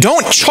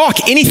 Don't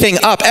chalk anything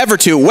up ever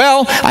to,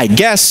 well, I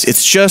guess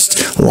it's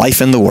just life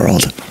in the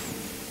world.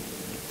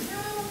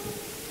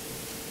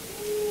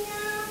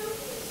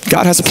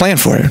 God has a plan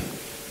for it.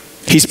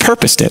 He's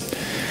purposed it.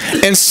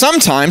 And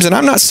sometimes, and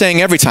I'm not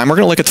saying every time, we're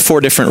going to look at the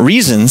 4 different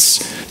reasons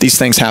these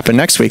things happen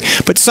next week,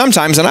 but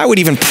sometimes, and I would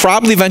even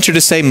probably venture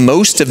to say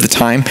most of the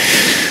time,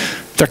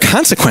 they're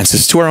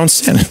consequences to our own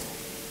sin.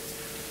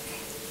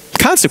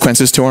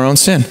 Consequences to our own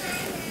sin.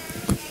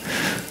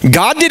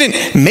 God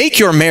didn't make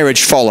your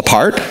marriage fall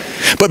apart,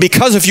 but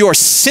because of your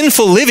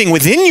sinful living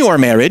within your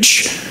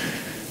marriage,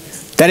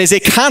 that is a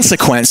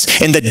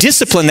consequence, and the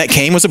discipline that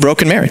came was a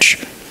broken marriage.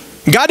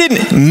 God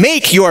didn't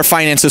make your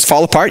finances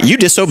fall apart. You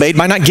disobeyed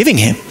by not giving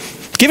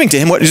to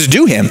him what is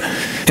due him.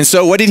 And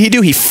so what did he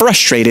do? He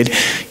frustrated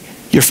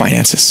your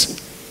finances.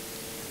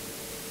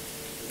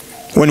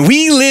 When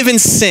we live in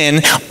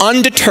sin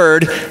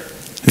undeterred,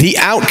 the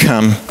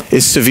outcome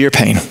is severe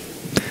pain,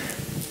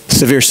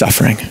 severe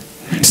suffering,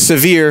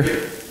 severe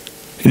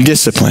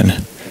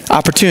discipline,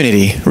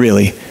 opportunity,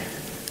 really,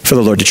 for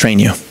the Lord to train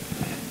you.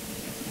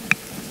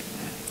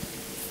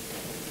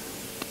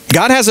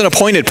 God has an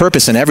appointed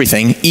purpose in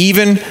everything,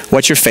 even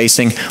what you're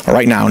facing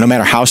right now, no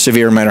matter how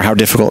severe, no matter how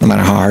difficult, no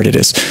matter how hard it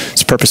is.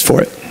 There's a purpose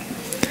for it.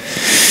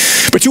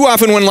 But too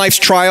often when life's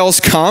trials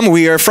come,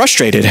 we are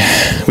frustrated.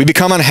 We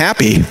become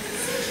unhappy.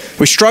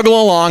 We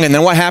struggle along, and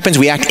then what happens?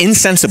 We act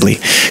insensibly,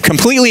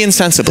 completely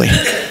insensibly.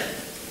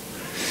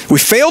 We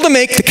fail to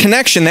make the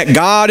connection that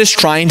God is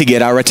trying to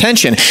get our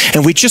attention,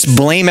 and we just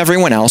blame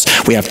everyone else.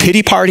 We have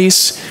pity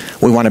parties.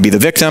 We want to be the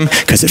victim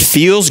because it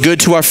feels good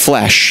to our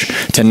flesh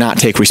to not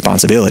take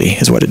responsibility,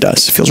 is what it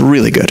does. It feels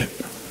really good.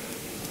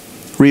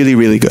 Really,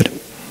 really good.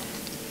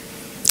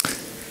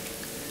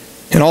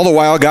 And all the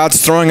while,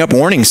 God's throwing up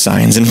warning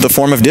signs in the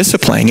form of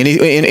disciplining.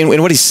 And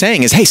what he's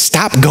saying is, hey,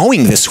 stop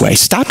going this way.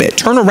 Stop it.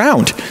 Turn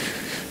around.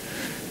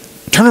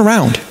 Turn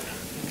around.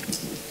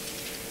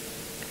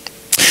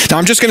 Now,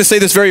 I'm just going to say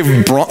this very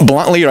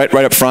bluntly, right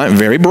up front,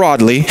 very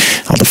broadly.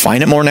 I'll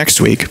define it more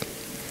next week.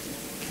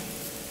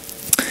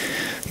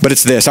 But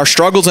it's this. Our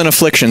struggles and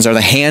afflictions are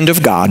the hand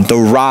of God, the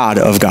rod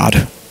of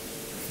God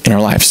in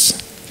our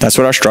lives. That's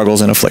what our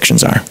struggles and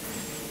afflictions are.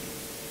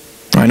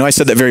 I know I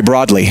said that very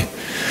broadly.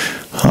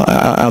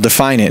 I'll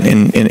define it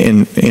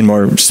in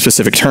more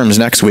specific terms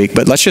next week,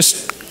 but let's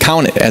just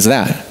count it as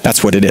that.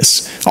 That's what it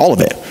is. All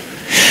of it.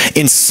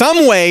 In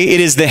some way, it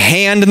is the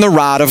hand and the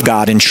rod of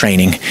God in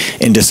training,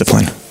 in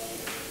discipline.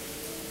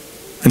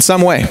 In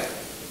some way.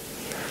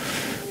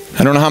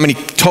 I don't know how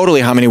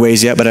many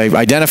ways yet, but I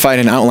identified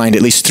and outlined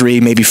at least 3,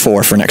 maybe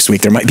 4 for next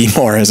week. There might be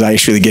more as I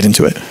actually get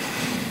into it.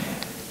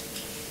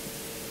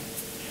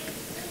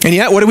 And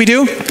yet, what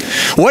do?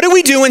 What do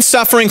we do when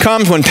suffering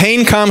comes, when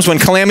pain comes, when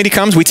calamity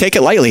comes? We take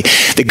it lightly.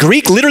 The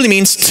Greek literally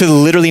means to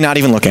literally not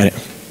even look at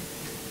it.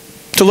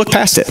 To look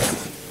past it.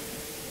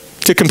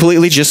 To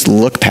completely just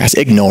look past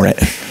it. Ignore it.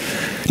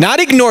 Not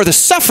ignore the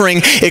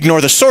suffering,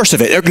 ignore the source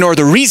of it. Ignore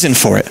the reason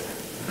for it.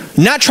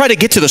 Not try to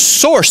get to the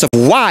source of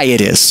why it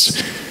is.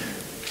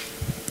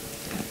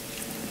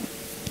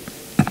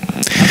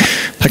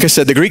 Like I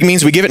said, the Greek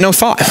means we give it no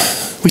thought.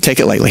 We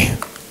take it lightly.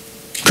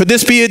 Could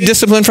this be a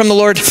discipline from the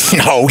Lord?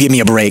 No, give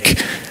me a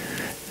break.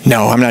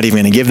 No, I'm not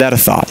even going to give that a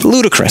thought.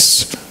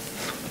 Ludicrous.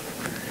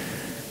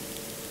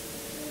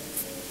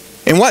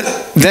 And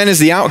what then is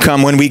the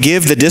outcome when we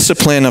give the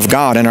discipline of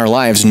God in our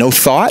lives no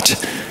thought?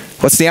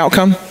 What's the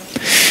outcome?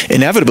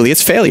 Inevitably,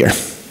 it's failure.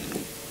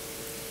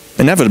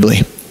 Inevitably.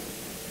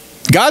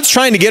 God's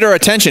trying to get our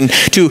attention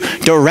to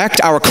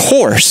direct our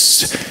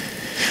course.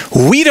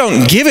 We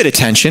don't give it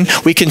attention.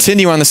 We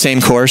continue on the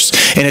same course.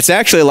 And it's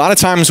actually a lot of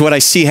times what I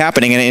see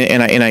happening,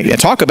 and I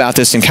talk about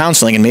this in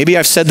counseling, and maybe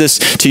I've said this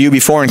to you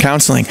before in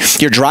counseling.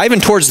 You're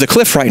driving towards the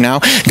cliff right now.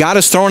 God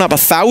has thrown up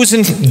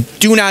 1,000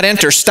 do not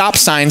enter stop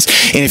signs,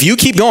 and if you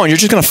keep going, you're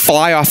just going to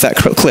fly off that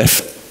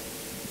cliff.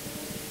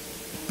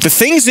 The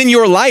things in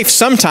your life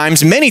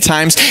sometimes, many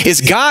times,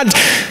 is God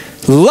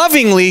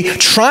lovingly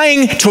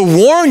trying to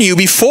warn you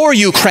before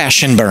you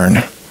crash and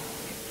burn.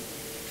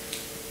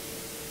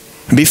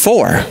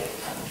 Before.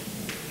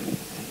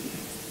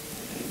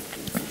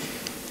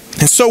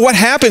 And so what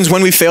happens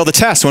when we fail the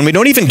test? When we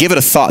don't even give it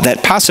a thought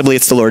that possibly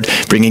it's the Lord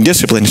bringing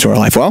discipline into our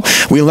life? Well,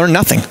 we learn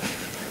nothing.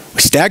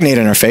 We stagnate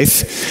in our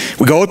faith.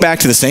 We go back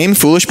to the same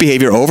foolish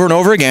behavior over and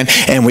over again,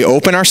 and we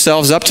open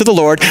ourselves up to the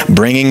Lord,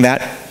 bringing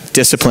that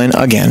discipline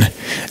again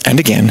and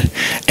again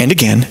and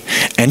again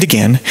and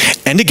again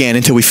and again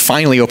until we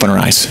finally open our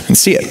eyes and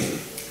see it.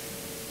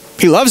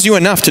 He loves you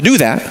enough to do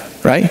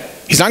that, right?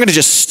 He's not going to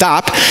just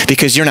stop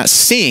because you're not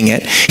seeing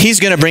it. He's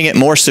going to bring it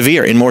more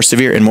severe and more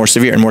severe and more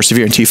severe and more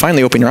severe until you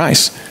finally open your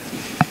eyes.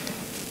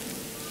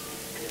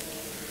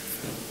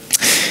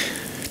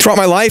 Throughout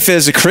my life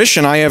as a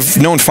Christian, I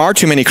have known far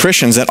too many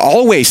Christians that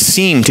always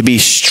seem to be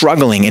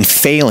struggling and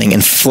failing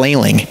and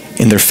flailing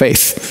in their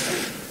faith.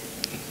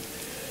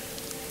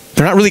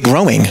 They're not really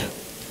growing.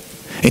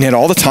 And yet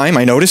all the time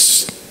I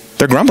notice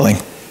they're grumbling,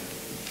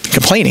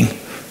 complaining,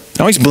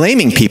 always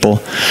blaming people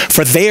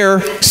for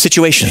their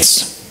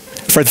situations,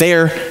 for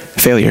their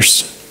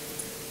failures.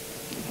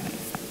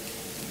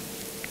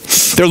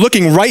 They're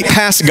looking right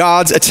past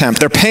God's attempt.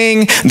 They're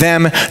paying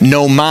them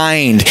no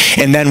mind.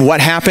 And then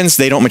what happens?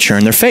 They don't mature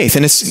in their faith.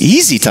 And it's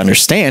easy to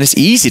understand. It's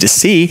easy to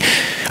see.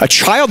 A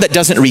child that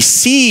doesn't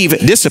receive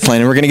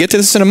discipline, and we're going to get to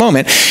this in a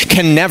moment,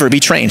 can never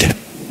be trained.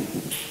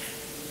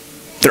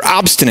 They're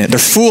obstinate. They're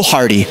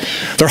foolhardy.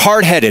 They're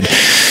hard-headed.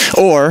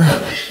 Or,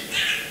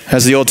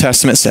 as the Old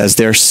Testament says,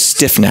 they're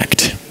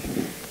stiff-necked.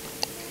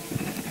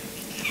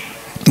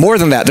 More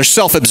than that, they're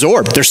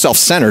self-absorbed. They're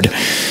self-centered.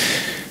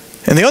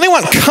 And they only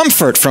want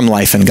comfort from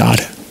life and God.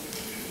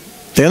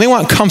 They only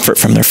want comfort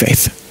from their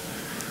faith.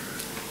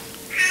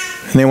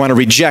 And they want to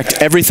reject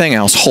everything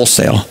else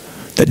wholesale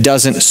that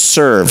doesn't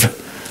serve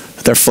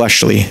their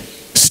fleshly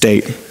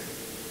state.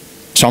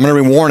 So I'm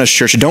going to warn us,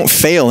 church, don't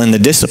fail in the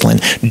discipline.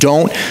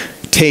 Don't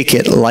take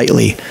it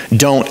lightly.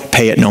 Don't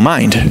pay it no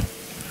mind.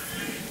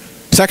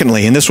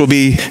 Secondly, and this will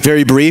be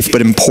very brief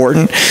but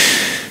important,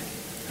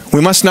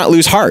 we must not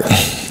lose heart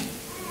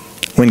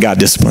when God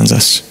disciplines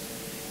us.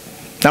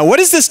 Now, what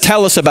does this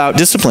tell us about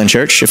discipline,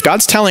 church? If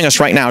God's telling us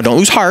right now, don't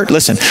lose heart,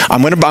 listen,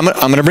 I'm going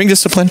to bring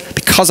discipline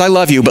because I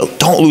love you, but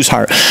don't lose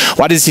heart.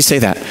 Why does he say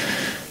that?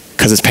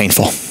 Because it's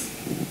painful.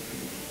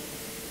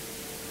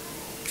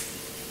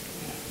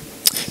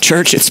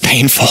 Church, it's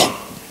painful.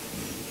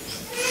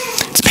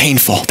 It's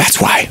painful. That's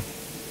why.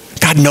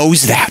 God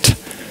knows that.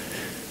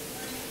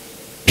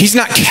 He's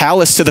not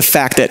callous to the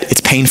fact that it's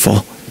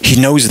painful. He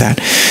knows that.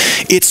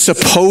 It's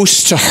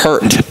supposed to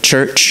hurt,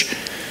 church.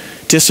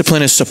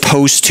 Discipline is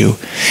supposed to.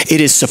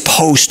 It is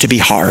supposed to be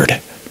hard.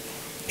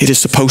 It is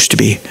supposed to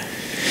be.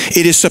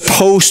 It is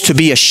supposed to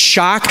be a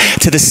shock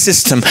to the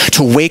system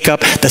to wake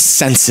up the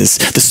senses,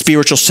 the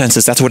spiritual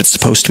senses. That's what it's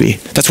supposed to be.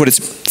 That's what it's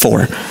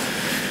for.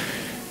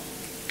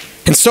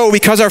 And so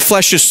because our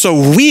flesh is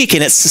so weak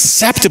and it's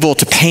susceptible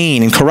to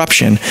pain and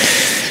corruption,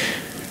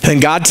 then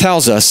God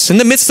tells us, in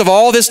the midst of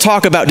all this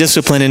talk about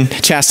discipline and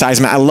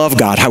chastisement, I love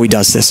God, how he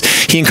does this.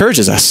 He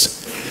encourages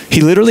us.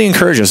 He literally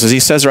encourages us, as he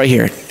says right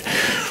here,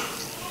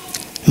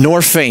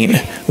 nor faint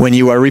when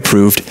you are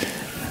reproved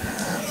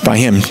by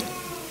him.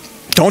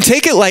 Don't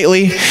take it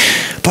lightly,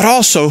 but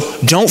also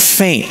don't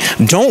faint.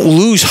 Don't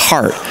lose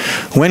heart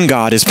when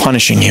God is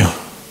punishing you,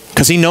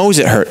 because he knows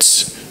it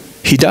hurts.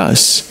 He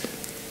does.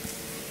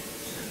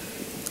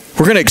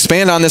 We're going to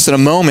expand on this in a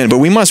moment, but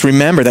we must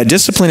remember that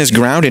discipline is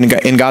grounded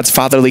in God's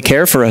fatherly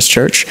care for us,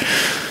 church.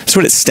 That's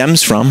what it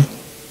stems from.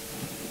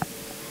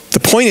 The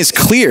point is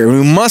clear.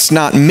 We must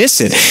not miss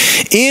it.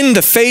 In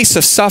the face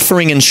of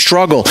suffering and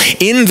struggle,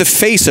 in the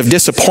face of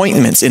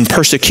disappointments and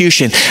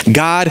persecution,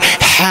 God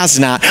has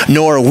not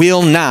nor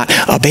will not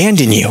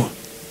abandon you.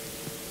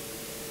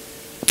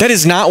 That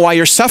is not why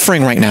you're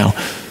suffering right now,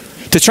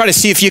 to try to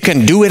see if you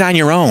can do it on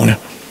your own.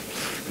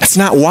 That's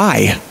not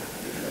why.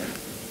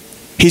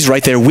 He's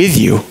right there with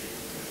you.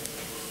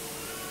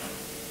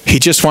 He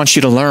just wants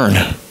you to learn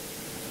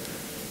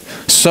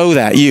so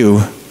that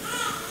you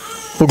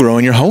will grow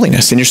in your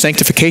holiness, in your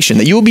sanctification,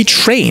 that you will be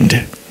trained.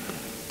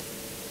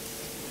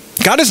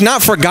 God has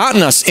not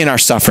forgotten us in our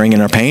suffering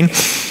and our pain.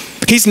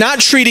 He's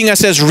not treating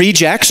us as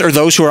rejects or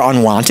those who are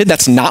unwanted.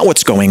 That's not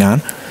what's going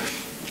on.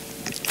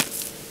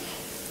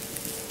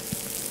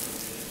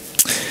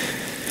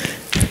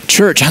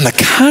 Church, on the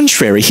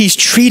contrary, he's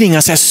treating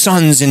us as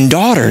sons and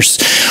daughters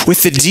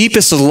with the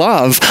deepest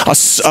love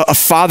a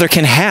father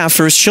can have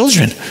for his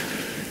children.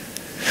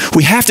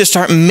 We have to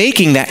start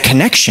making that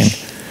connection.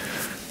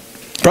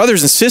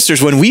 Brothers and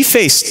sisters, when we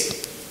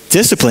face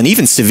discipline,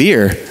 even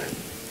severe,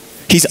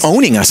 he's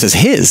owning us as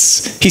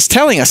his. He's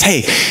telling us,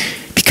 hey,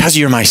 because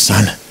you're my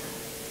son,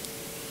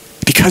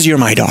 because you're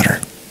my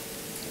daughter,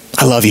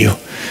 I love you.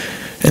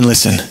 And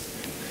listen,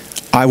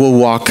 I will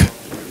walk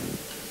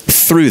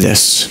through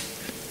this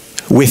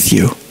with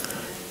you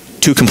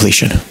to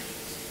completion.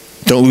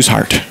 Don't lose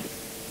heart.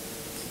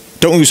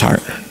 Don't lose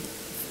heart.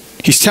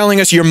 He's telling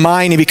us you're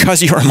mine, and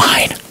because you are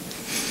mine,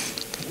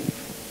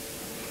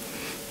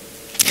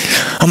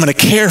 I'm going to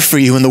care for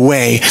you in the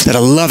way that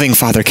a loving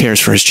father cares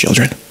for his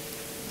children.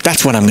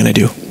 That's what I'm going to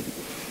do.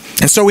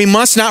 And so we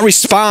must not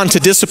respond to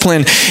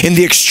discipline in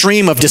the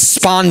extreme of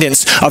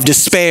despondence, of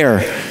despair,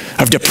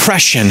 of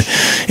depression,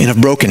 and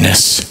of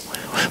brokenness.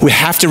 We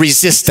have to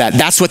resist that.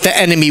 That's what the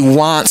enemy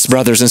wants,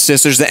 brothers and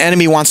sisters. The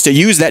enemy wants to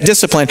use that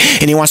discipline,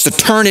 and he wants to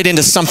turn it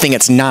into something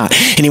it's not.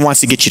 And he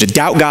wants to get you to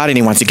doubt God, and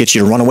he wants to get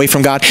you to run away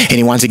from God, and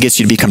he wants to get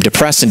you to become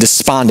depressed and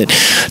despondent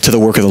to the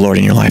work of the Lord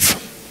in your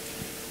life.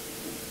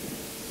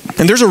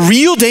 And there's a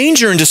real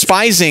danger in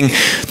despising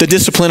the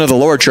discipline of the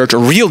Lord, church, a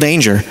real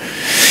danger.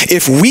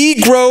 If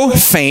we grow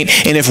faint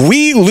and if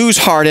we lose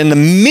heart in the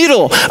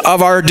middle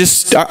of our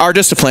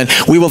discipline,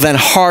 we will then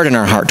harden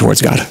our heart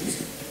towards God.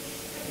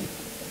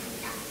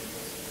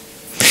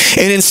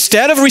 And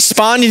instead of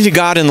responding to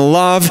God in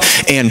love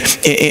and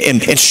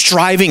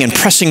striving and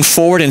pressing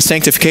forward in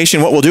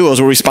sanctification, what we'll do is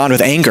we'll respond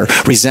with anger,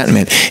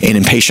 resentment, and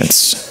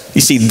impatience.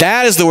 You see,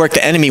 that is the work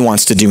the enemy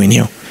wants to do in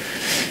you.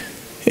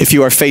 If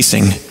you are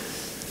facing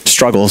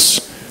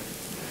struggles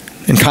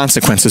and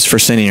consequences for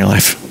sin in your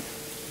life.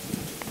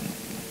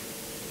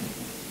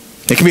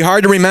 It can be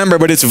hard to remember,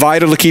 but it's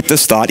vital to keep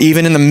this thought,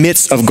 even in the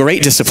midst of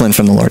great discipline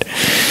from the Lord.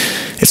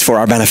 It's for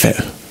our benefit.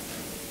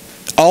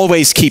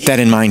 Always keep that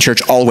in mind,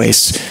 church,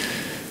 always.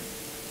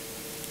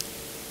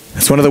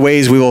 It's one of the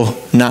ways we will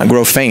not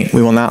grow faint.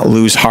 We will not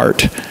lose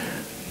heart.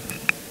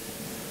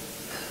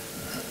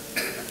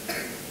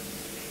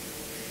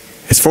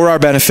 It's for our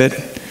benefit,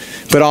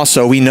 but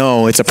also we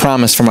know it's a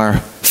promise from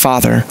our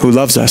Father who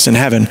loves us in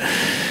heaven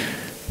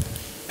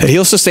that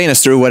he'll sustain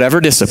us through whatever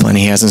discipline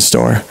he has in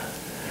store.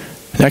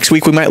 Next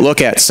week we might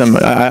look at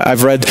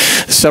I've read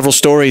several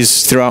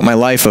stories throughout my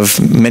life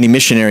of many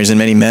missionaries and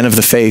many men of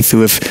the faith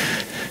who have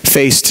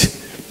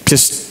faced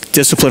just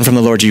discipline from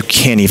the Lord you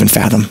can't even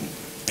fathom.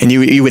 And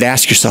you would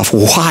ask yourself,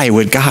 why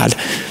would God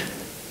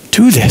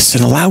do this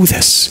and allow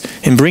this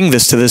and bring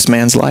this to this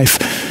man's life?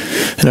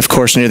 And of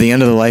course, near the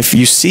end of the life,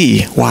 you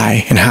see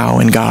why and how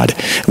and God,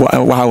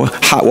 how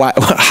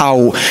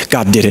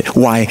God did it,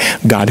 why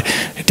God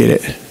did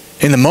it.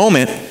 In the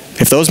moment,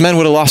 if those men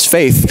would have lost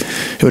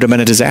faith, it would have been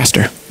a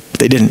disaster. But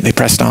they didn't. They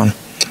pressed on.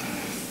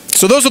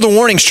 So those are the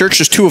warnings, church.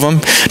 There's two of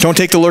them. Don't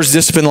take the Lord's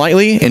discipline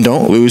lightly, and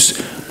don't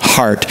lose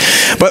heart.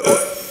 But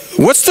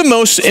what's the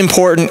most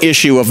important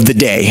issue of the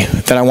day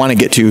that I want to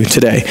get to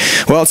today?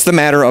 Well, it's the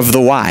matter of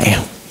the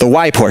why. The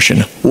why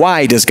portion.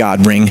 Why does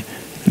God bring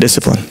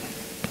discipline?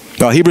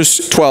 Well,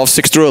 Hebrews 12,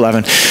 6 through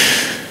 11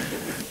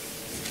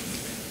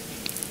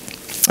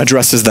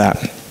 addresses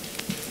that.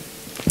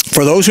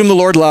 For those whom the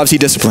Lord loves, he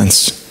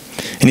disciplines,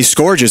 and he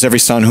scourges every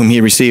son whom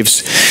he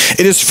receives.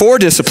 It is for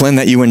discipline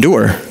that you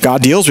endure.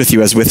 God deals with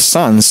you as with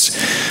sons.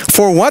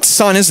 For what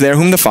son is there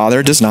whom the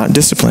Father does not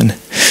discipline?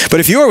 But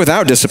if you are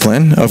without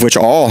discipline, of which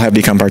all have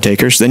become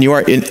partakers, then you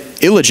are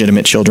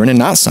illegitimate children and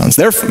not sons.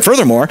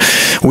 Furthermore,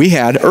 we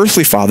had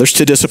earthly fathers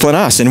to discipline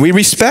us, and we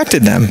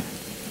respected them.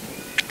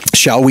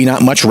 Shall we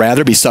not much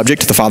rather be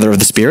subject to the Father of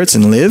the spirits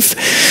and live?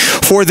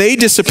 For they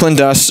disciplined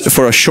us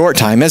for a short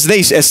time, as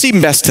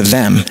seemed best to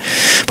them.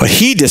 But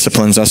he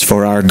disciplines us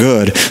for our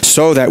good,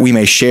 so that we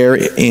may share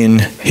in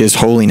his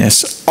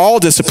holiness. All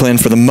discipline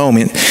for the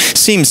moment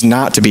seems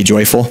not to be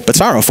joyful, but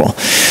sorrowful.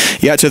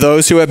 Yet to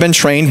those who have been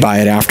trained by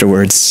it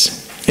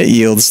afterwards, it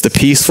yields the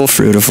peaceful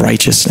fruit of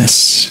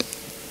righteousness.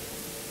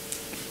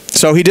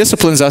 So he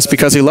disciplines us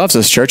because he loves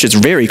us, church. It's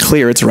very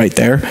clear. It's right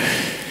there.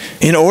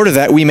 In order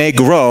that we may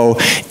grow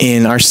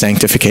in our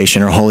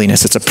sanctification or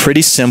holiness. It's a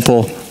pretty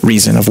simple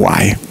reason of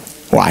why.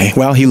 Why?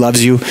 Well, he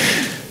loves you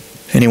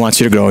and he wants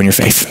you to grow in your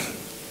faith.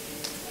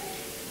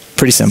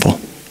 Pretty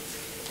simple.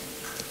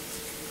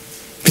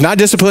 He's not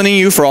disciplining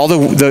you for all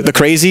the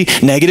crazy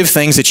negative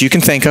things that you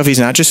can think of. He's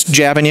not just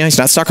jabbing you. He's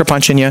not sucker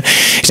punching you.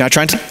 He's not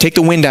trying to take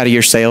the wind out of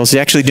your sails. He's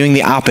actually doing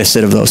the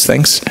opposite of those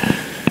things.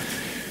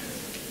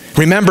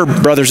 Remember,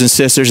 brothers and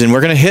sisters, and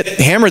we're going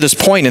to hammer this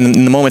point in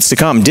the moments to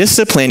come,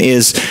 discipline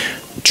is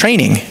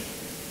training.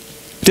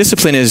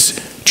 Discipline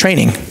is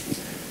training.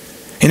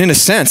 And in a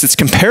sense, it's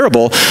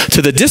comparable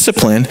to the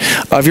discipline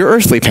of your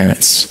earthly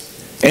parents.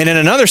 And in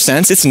another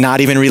sense, it's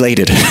not even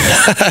related.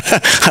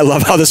 I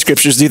love how the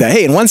scriptures do that.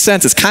 Hey, in one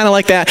sense, it's kind of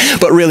like that,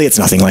 but really it's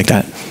nothing like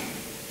that.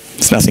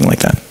 It's nothing like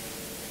that.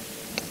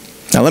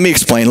 Now let me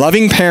explain.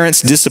 Loving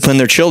parents discipline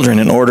their children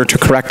in order to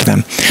correct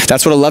them.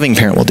 That's what a loving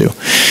parent will do.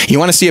 You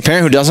want to see a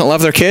parent who doesn't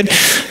love their kid?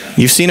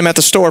 You've seen them at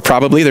the store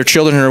probably. Their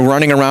children are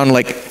running around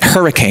like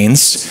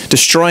hurricanes,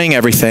 destroying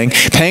everything,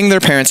 paying their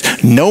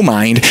parents no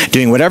mind,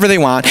 doing whatever they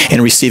want, and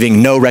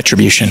receiving no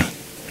retribution,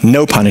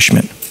 no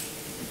punishment.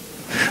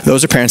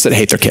 Those are parents that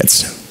hate their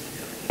kids.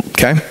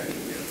 Okay?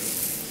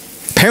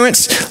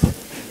 Parents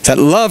that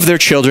love their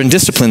children,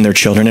 discipline their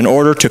children in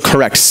order to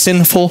correct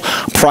sinful,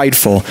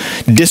 prideful,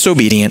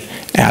 disobedient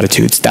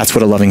attitudes. That's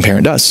what a loving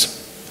parent does.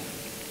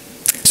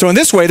 So in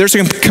this way, there's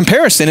a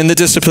comparison in the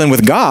discipline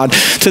with God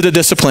to the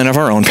discipline of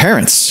our own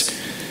parents.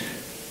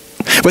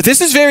 But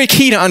this is very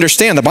key to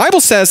understand. The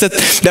Bible says that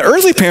the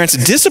earthly parents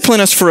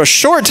discipline us for a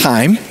short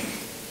time,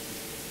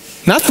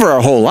 not for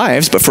our whole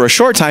lives, but for a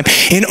short time,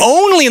 and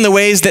only in the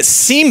ways that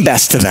seem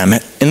best to them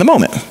in the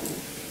moment.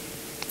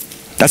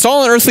 That's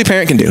all an earthly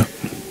parent can do.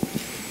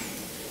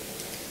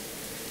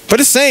 What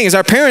it's saying is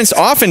our parents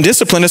often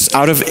discipline us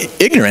out of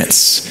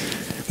ignorance,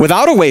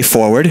 without a way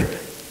forward.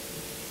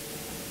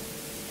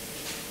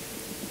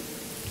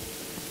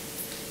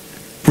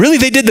 Really,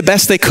 they did the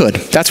best they could.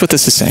 That's what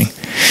this is saying.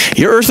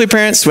 Your earthly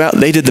parents, well,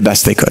 they did the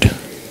best they could.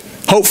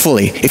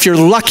 Hopefully. If you're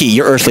lucky,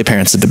 your earthly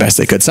parents did the best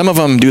they could. Some of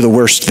them do the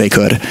worst they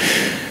could.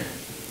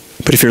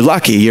 But if you're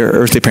lucky, your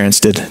earthly parents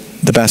did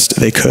the best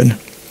they could.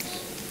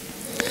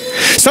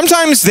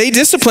 Sometimes they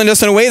disciplined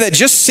us in a way that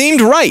just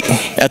seemed right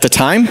at the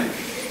time.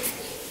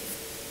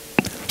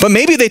 But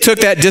maybe they took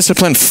that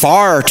discipline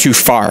far too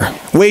far,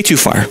 way too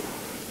far.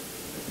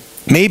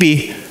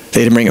 Maybe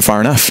they didn't bring it far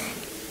enough.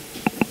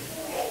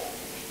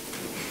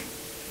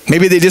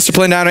 Maybe they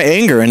disciplined out of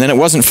anger and then it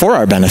wasn't for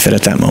our benefit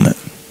at that moment.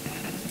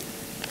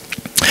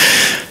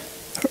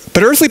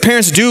 But earthly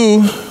parents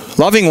do,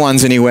 loving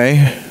ones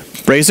anyway,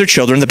 raise their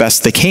children the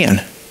best they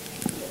can.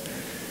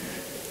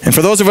 And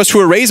for those of us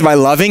who are raised by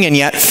loving and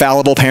yet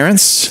fallible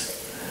parents,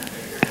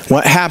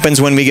 what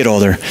happens when we get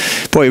older?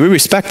 Boy, we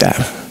respect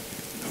that.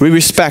 We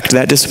respect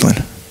that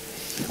discipline.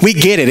 We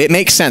get it. It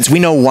makes sense. We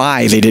know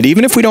why they did,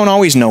 even if we don't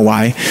always know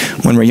why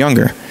when we're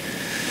younger.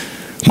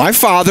 My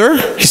father,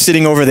 he's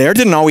sitting over there,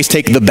 didn't always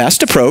take the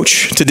best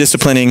approach to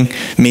disciplining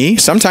me.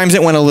 Sometimes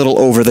it went a little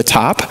over the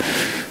top.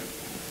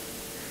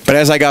 But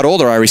as I got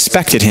older, I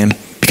respected him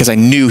because I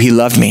knew he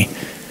loved me.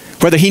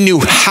 Whether he knew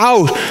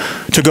how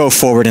to go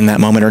forward in that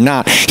moment or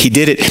not, he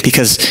did it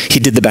because he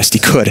did the best he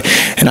could.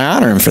 And I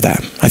honor him for that.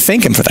 I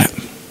thank him for that.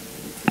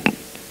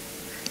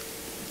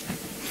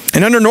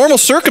 And under normal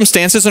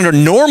circumstances, under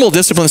normal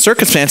discipline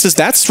circumstances,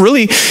 that's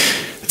really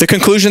the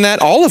conclusion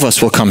that all of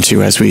us will come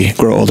to as we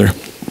grow older.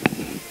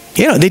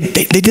 You know, they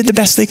did the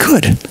best they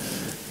could.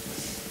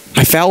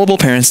 My fallible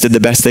parents did the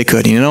best they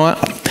could. You know what?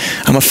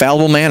 I'm a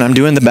fallible man. I'm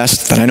doing the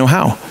best that I know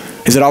how.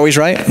 Is it always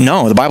right?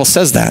 No, the Bible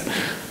says that.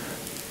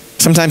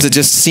 Sometimes it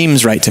just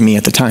seems right to me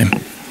at the time.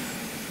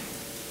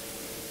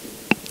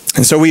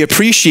 And so we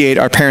appreciate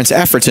our parents'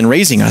 efforts in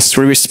raising us.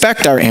 We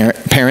respect our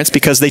parents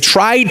because they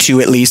tried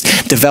to at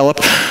least develop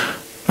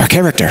our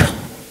character.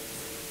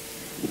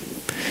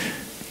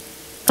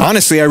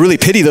 Honestly, I really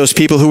pity those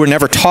people who were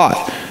never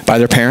taught by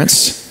their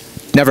parents,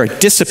 never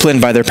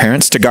disciplined by their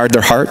parents to guard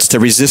their hearts, to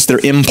resist their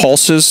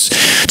impulses,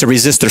 to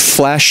resist their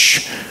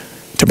flesh,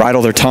 to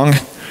bridle their tongue.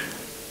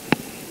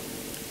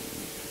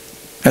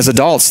 As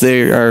adults,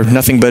 they are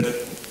nothing but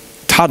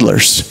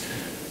toddlers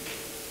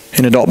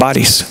in adult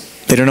bodies.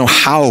 They don't know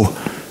how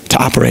to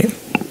operate.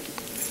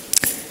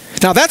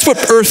 Now that's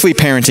what earthly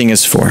parenting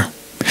is for.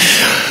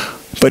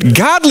 But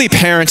godly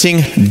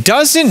parenting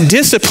doesn't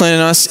discipline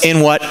us in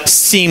what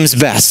seems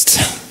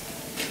best.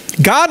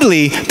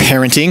 Godly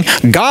parenting,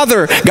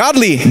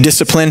 godly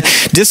discipline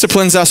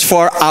disciplines us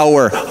for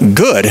our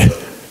good.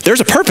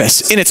 There's a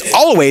purpose, and it's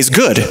always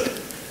good.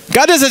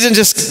 God doesn't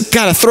just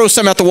gotta throw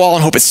something at the wall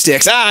and hope it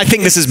sticks. I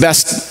think this is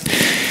best.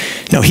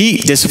 No, he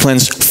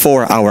disciplines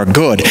for our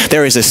good.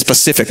 There is a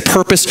specific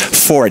purpose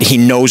for it. He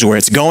knows where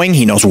it's going.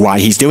 He knows why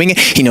he's doing it.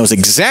 He knows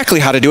exactly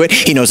how to do it.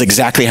 He knows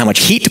exactly how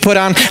much heat to put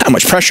on, how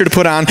much pressure to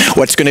put on,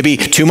 what's going to be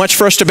too much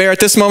for us to bear at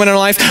this moment in our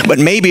life, but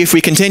maybe if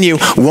we continue,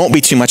 won't be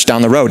too much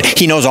down the road.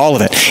 He knows all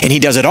of it, and he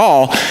does it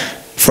all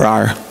for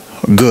our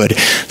good.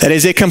 That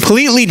is a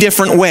completely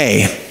different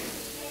way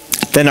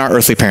than our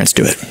earthly parents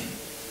do it.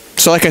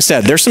 So like I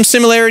said, there's some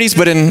similarities,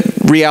 but in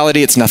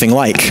reality, it's nothing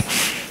like,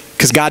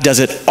 because God does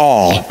it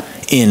all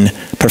in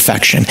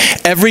perfection.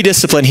 Every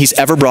discipline he's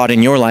ever brought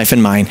in your life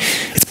and mine,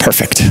 it's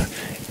perfect.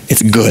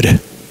 It's good.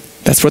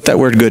 That's what that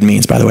word good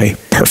means, by the way,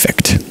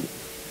 perfect.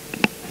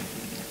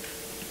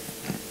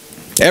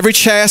 Every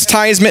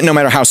chastisement, no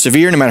matter how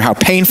severe, no matter how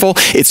painful,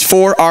 it's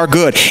for our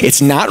good.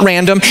 It's not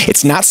random,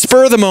 it's not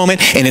spur of the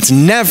moment, and it's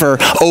never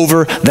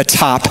over the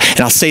top.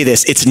 And I'll say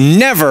this, it's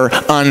never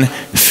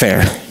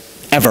unfair,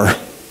 ever.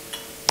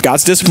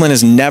 God's discipline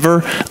is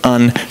never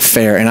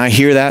unfair, and I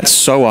hear that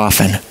so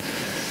often.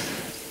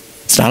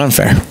 It's not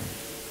unfair.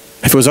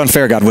 If it was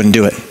unfair, God wouldn't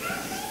do it.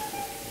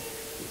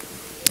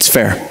 It's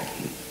fair,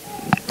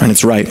 and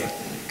it's right.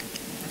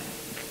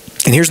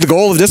 And here's the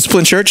goal of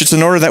discipline, church. It's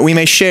in order that we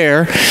may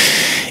share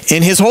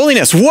in his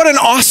holiness. What an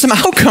awesome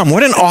outcome.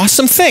 What an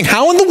awesome thing.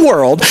 How in the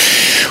world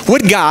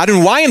would God,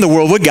 and why in the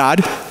world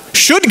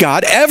should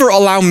God ever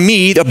allow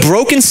me, a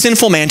broken,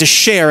 sinful man, to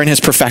share in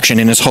his perfection,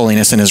 in his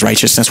holiness, and his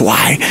righteousness?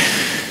 Why?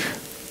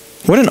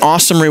 What an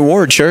awesome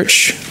reward,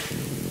 church.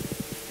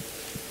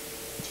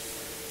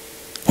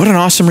 What an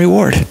awesome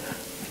reward.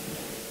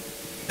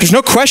 There's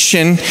no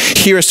question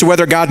here as to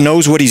whether God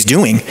knows what he's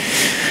doing.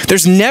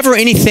 There's never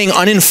anything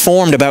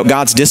uninformed about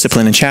God's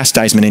discipline and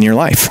chastisement in your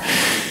life.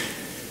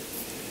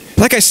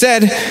 Like I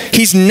said,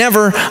 he's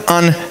never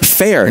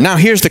unfair. Now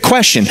here's the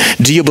question.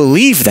 Do you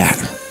believe that?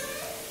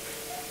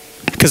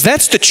 Because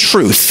that's the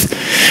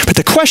truth. But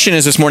the question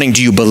is this morning,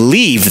 do you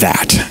believe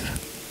that?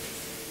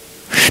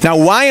 Now,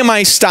 why am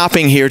I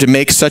stopping here to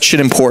make such an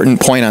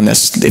important point on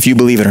this, if you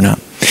believe it or not?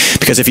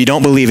 Because if you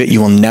don't believe it,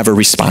 you will never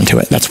respond to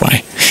it. That's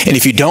why. And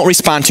if you don't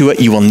respond to it,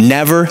 you will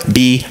never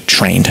be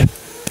trained.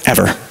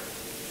 Ever.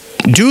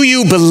 Do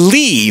you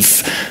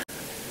believe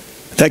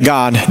that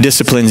God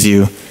disciplines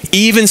you,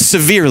 even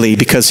severely,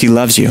 because he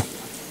loves you?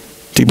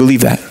 Do you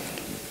believe that?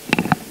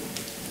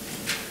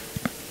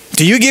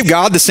 Do you give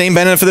God the same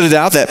benefit of the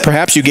doubt that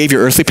perhaps you gave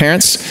your earthly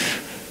parents,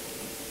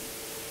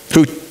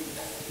 who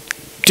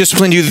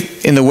disciplined you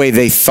in the way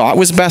they thought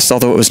was best,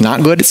 although it was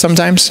not good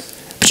sometimes?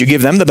 But you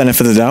give them the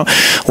benefit of the doubt.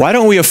 Why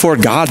don't we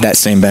afford God that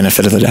same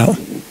benefit of the doubt?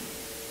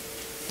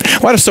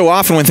 Why do so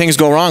often when things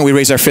go wrong, we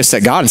raise our fists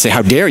at God and say,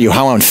 how dare you,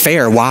 how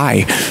unfair,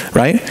 why,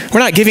 right?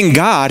 We're not giving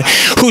God,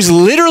 who's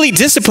literally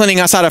disciplining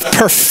us out of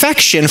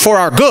perfection for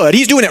our good.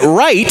 He's doing it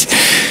right,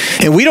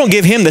 and we don't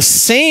give him the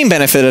same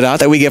benefit of the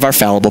doubt that we give our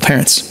fallible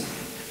parents.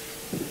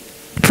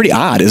 Pretty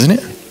odd, isn't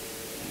it?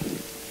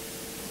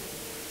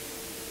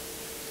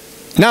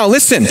 Now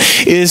listen,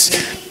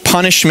 is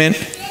punishment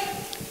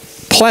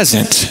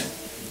pleasant?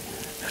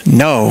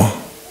 No.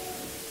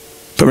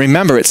 But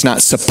remember, it's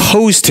not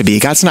supposed to be.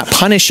 God's not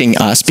punishing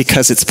us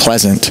because it's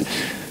pleasant.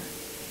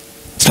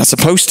 It's not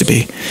supposed to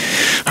be.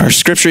 Our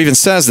scripture even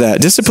says that.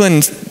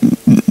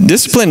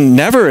 Discipline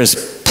never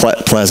is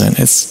pleasant.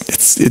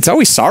 It's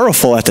always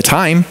sorrowful at the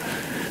time.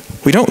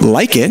 We don't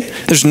like it.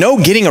 There's no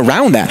getting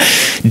around that.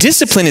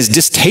 Discipline is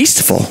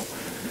distasteful.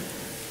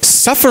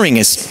 Suffering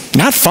is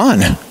not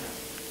fun.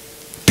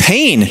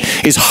 Pain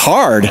is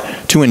hard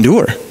to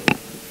endure.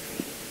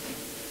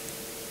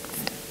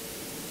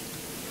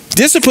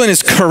 Discipline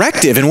is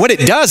corrective, and what it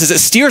does is it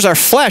steers our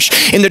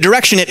flesh in the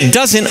direction it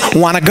doesn't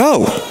want to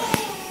go.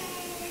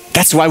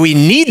 That's why we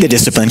need the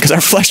discipline, because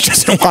our flesh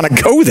doesn't want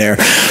to go there.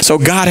 So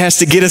God has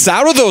to get us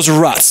out of those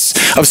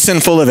ruts of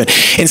sinful living.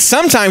 And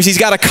sometimes he's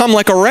got to come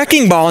like a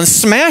wrecking ball and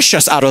smash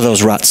us out of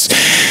those ruts.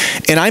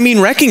 And I mean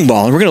wrecking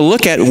ball. And we're going to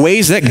look at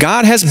ways that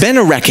God has been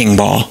a wrecking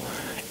ball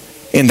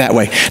in that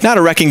way. Not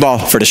a wrecking ball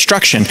for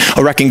destruction,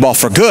 a wrecking ball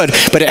for good,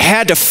 but it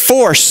had to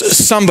force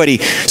somebody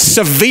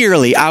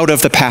severely out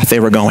of the path they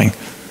were going.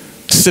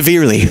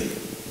 Severely.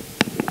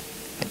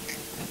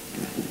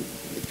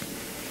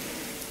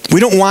 We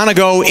don't want to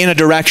go in a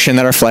direction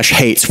that our flesh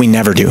hates. We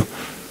never do.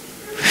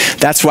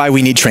 That's why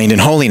we need trained in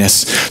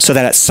holiness, so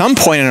that at some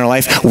point in our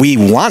life, we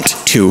want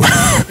to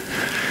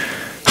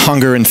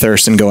hunger and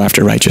thirst and go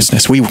after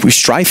righteousness. We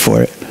strive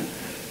for it.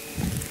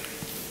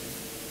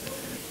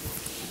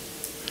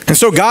 And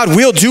so God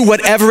will do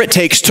whatever it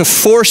takes to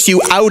force you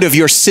out of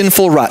your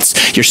sinful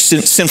ruts, your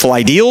sinful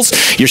ideals,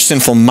 your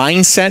sinful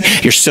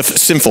mindset, your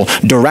sinful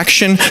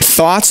direction,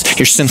 thoughts,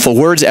 your sinful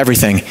words,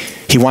 everything.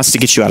 He wants to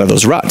get you out of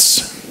those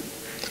ruts.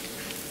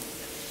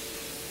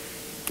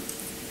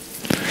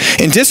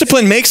 And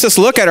discipline makes us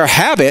look at our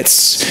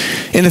habits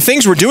and the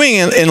things we're doing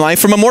in life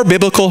from a more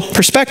biblical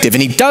perspective.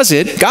 And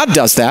God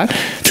does that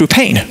through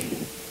pain.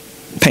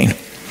 Pain.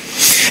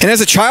 And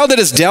as a child that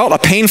is dealt a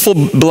painful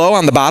blow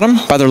on the bottom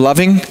by their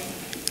loving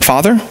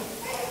father,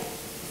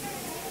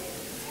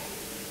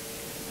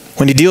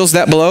 when he deals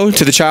that blow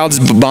to the child's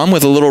bum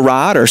with a little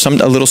rod or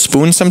a little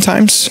spoon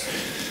sometimes,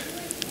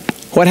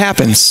 what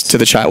happens to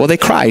the child? Well, they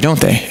cry,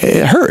 don't they?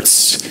 It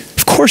hurts.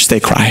 Of course they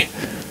cry.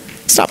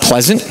 It's not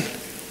pleasant.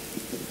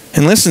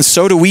 And listen,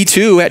 so do we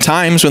too at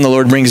times when the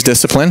Lord brings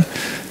discipline.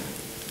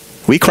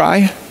 We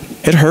cry.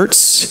 It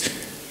hurts.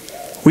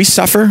 We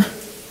suffer.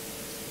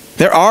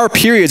 There are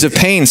periods of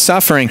pain,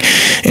 suffering,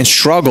 and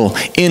struggle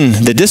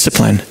in the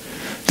discipline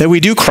that we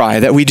do cry,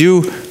 that we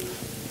do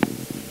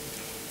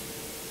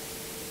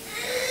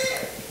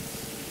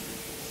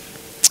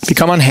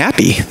become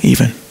unhappy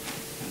even.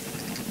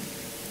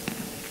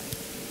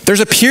 There's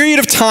a period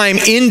of time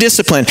in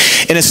discipline,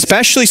 and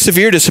especially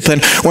severe discipline,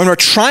 when we're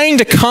trying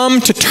to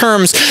come to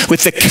terms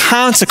with the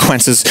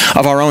consequences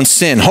of our own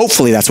sin.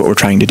 Hopefully that's what we're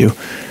trying to do.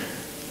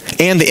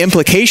 And the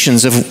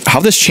implications of how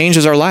this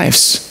changes our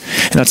lives.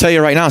 And I'll tell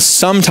you right now,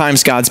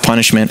 sometimes God's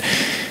punishment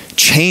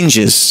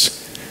changes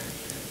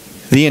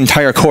the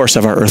entire course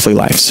of our earthly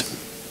lives.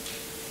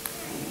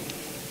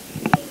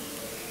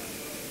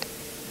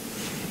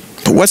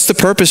 But what's the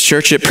purpose,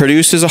 church? It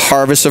produces a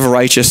harvest of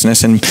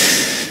righteousness and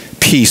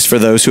peace for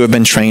those who have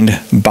been trained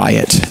by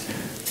it.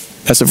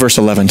 That's what verse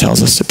 11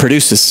 tells us. It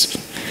produces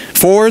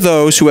for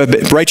those who have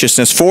been,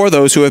 righteousness for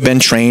those who have been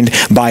trained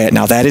by it.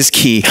 Now that is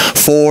key.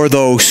 For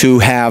those who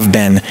have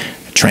been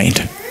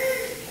trained.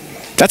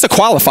 That's a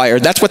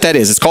qualifier. That's what that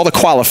is. It's called a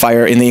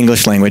qualifier in the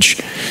English language.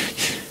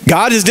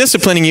 God is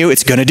disciplining you.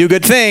 It's going to do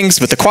good things,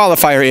 but the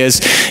qualifier is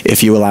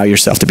if you allow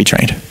yourself to be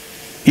trained.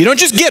 You don't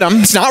just get them.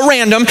 It's not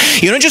random.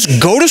 You don't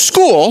just go to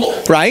school,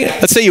 right?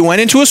 Let's say you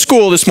went into a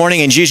school this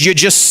morning and you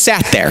just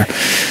sat there,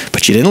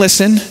 but you didn't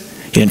listen.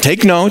 You didn't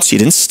take notes. You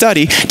didn't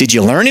study. Did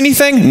you learn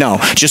anything? No.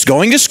 Just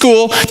going to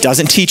school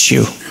doesn't teach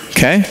you,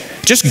 okay?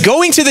 Just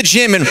going to the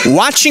gym and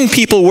watching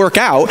people work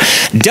out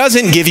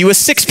doesn't give you a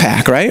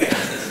 6-pack, right?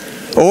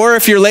 Or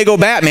if you're Lego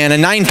Batman, a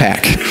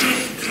 9-pack.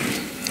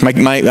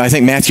 I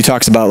think Matthew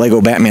talks about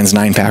Lego Batman's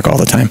 9-pack all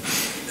the time.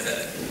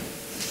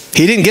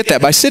 He didn't get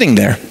that by sitting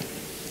there.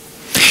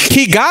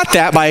 He got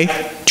that by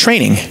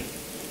training.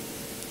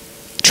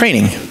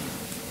 Training.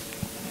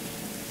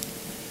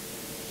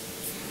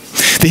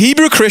 The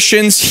Hebrew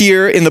Christians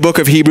here in the book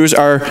of Hebrews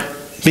are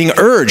being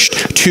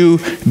urged to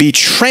be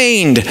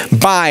trained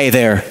by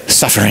their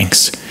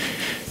sufferings.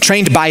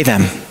 Trained by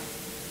them.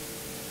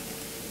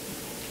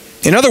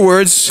 In other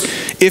words,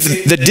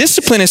 if the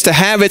discipline is to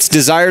have its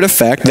desired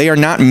effect, they are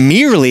not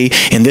merely,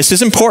 and this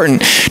is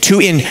important,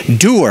 to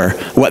endure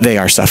what they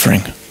are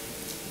suffering.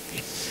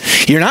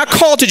 You're not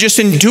called to just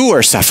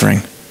endure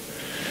suffering.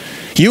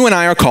 You and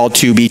I are called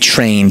to be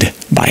trained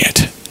by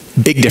it.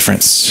 Big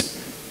difference.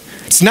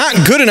 It's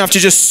not good enough to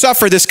just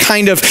suffer this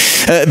kind of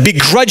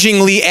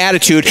begrudgingly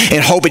attitude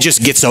and hope it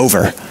just gets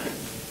over.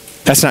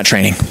 That's not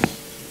training.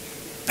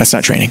 That's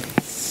not training.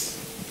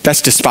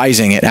 That's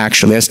despising it,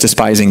 actually. That's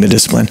despising the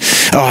discipline.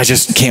 Oh, I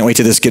just can't wait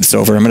till this gets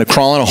over. I'm going to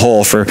crawl in a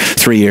hole for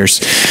 3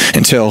 years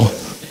until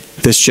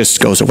this just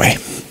goes away.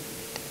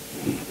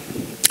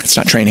 It's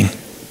not training.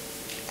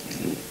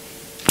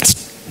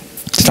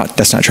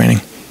 That's not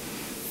training.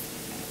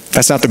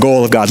 That's not the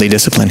goal of godly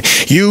discipline.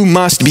 You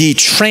must be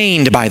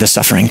trained by the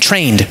suffering.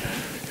 Trained.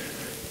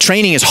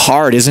 Training is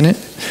hard, isn't it?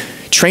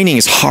 Training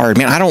is hard.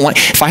 Man,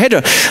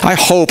 I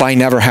hope I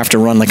never have to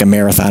run like a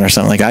marathon or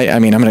something.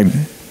 Someone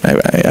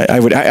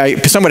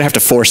would have to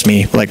force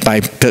me, like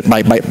by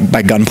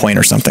gunpoint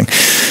or something.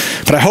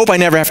 But I hope I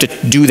never have to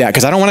do that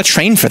because I don't want to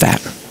train for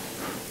that.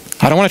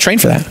 I don't want to train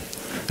for that.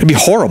 It'd be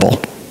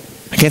horrible.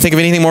 I can't think of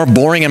anything more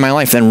boring in my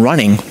life than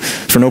running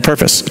for no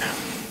purpose.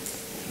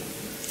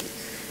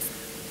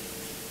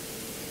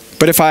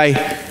 But if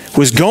I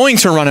was going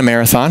to run a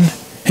marathon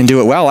and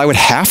do it well, I would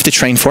have to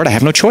train for it. I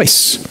have no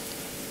choice.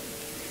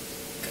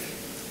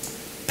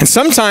 And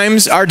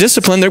sometimes our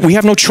discipline, we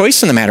have no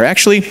choice in the matter.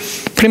 Actually,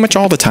 pretty much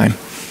all the time.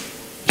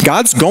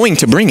 God's going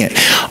to bring it.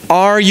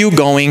 Are you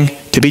going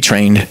to be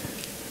trained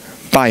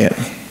by it?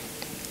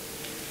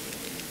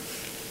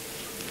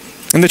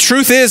 And the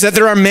truth is that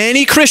there are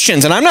many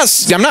Christians, and I'm not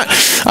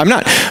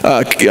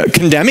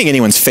condemning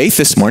anyone's faith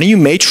this morning. You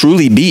may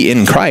truly be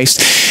in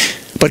Christ.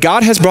 But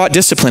God has brought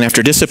discipline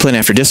after discipline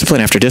after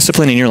discipline after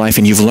discipline in your life,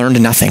 and you've learned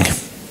nothing.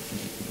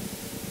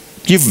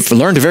 You've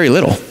learned very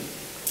little.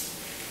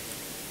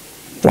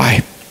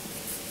 Why?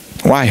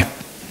 Why?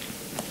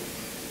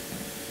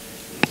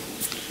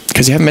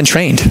 Because you haven't been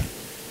trained.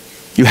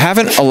 You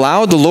haven't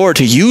allowed the Lord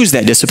to use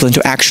that discipline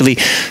to actually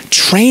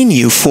train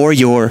you for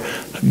your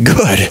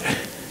good,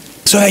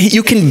 so that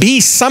you can be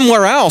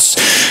somewhere else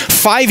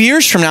 5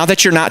 years from now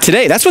that you're not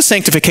today. That's what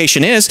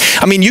sanctification is.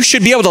 I mean, you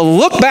should be able to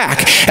look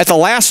back at the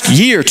last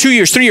year, 2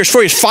 years, 3 years,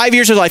 4 years, 5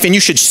 years of life, and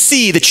you should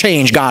see the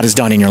change God has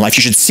done in your life.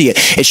 You should see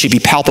it. It should be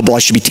palpable.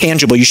 It should be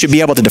tangible. You should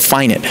be able to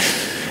define it.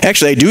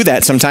 Actually, I do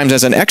that sometimes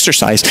as an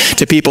exercise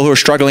to people who are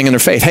struggling in their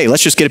faith. Hey,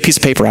 let's just get a piece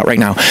of paper out right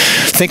now.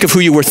 Think of who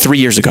you were 3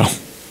 years ago.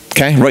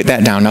 Okay, write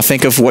that down. Now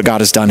think of what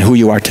God has done, who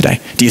you are today.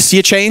 Do you see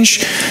a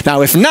change?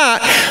 Now, if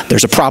not,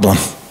 there's a problem.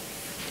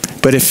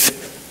 But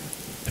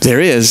if there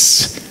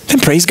is, then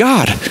praise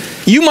God.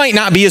 You might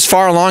not be as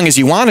far along as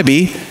you want to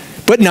be,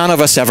 but none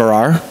of us ever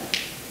are.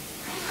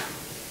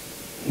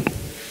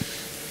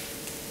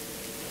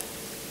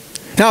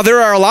 Now,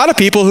 there are a lot of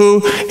people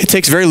who it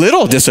takes very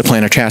little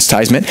discipline or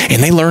chastisement,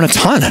 and they learn a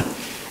ton.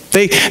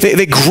 They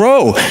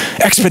grow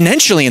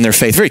exponentially in their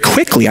faith very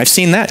quickly. I've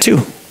seen that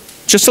too.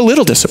 Just a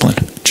little discipline,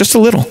 just a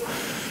little.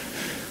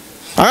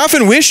 I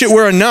often wish it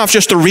were enough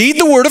just to read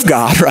the Word of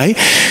God, right,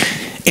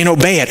 and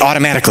obey it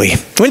automatically.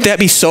 Wouldn't that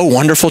be so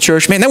wonderful,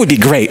 church? Man, that would be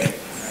great.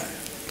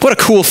 What a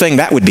cool thing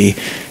that would be.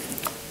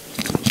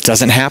 It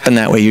doesn't happen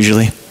that way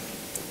usually.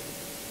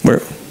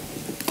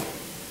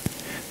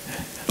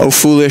 Oh,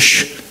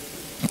 foolish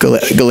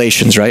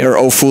Galatians, right? Or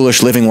oh,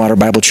 foolish Living Water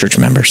Bible Church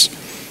members.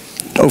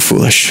 Oh,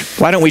 foolish.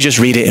 Why don't we just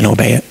read it and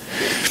obey it?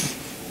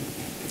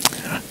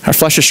 Our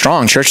flesh is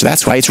strong, church.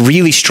 That's why it's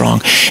really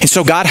strong. And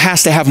so God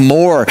has to have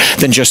more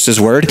than just His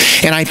Word.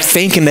 And I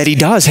thank Him that He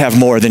does have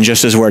more than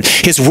just His Word.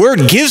 His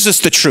Word gives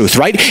us the truth,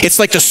 right? It's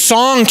like the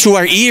song to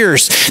our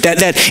ears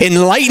that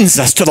enlightens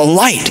us to the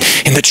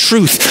light and the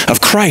truth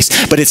of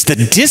Christ. But it's the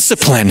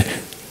discipline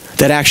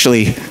that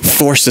actually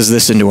forces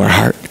this into our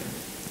heart.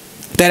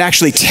 That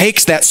actually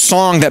takes that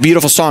song, that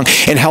beautiful song,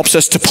 and helps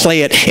us to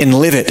play it and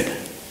live it.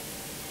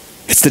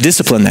 It's the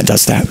discipline that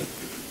does that.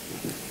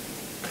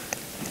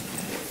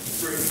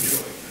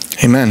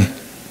 Amen.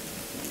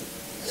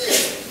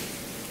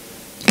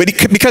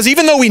 But because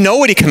even though we know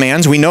what He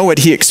commands, we know what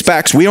He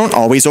expects, we don't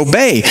always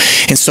obey.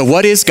 And so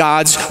what is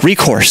God's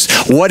recourse?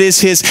 What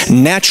is His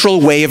natural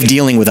way of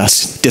dealing with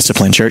us?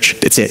 Discipline, church.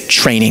 It's it.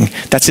 Training.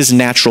 That's His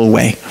natural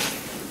way.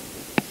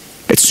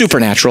 It's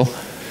supernatural.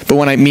 But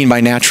what I mean by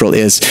natural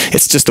is,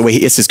 it's just the way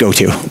it's His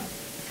go-to.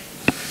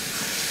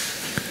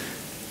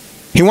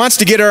 He wants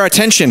to get our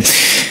attention.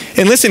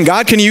 And listen,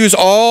 God can use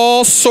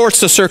all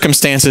sorts of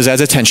circumstances as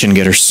attention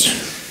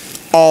getters.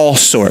 All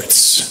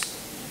sorts.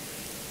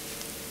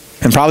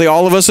 And probably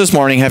all of us this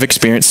morning have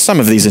experienced some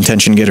of these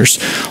attention getters.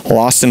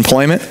 Lost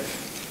employment,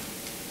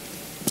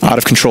 out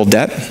of control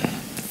debt,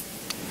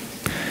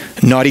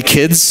 naughty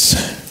kids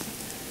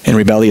and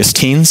rebellious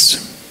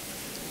teens,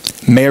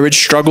 marriage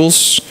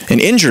struggles, an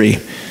injury,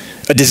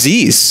 a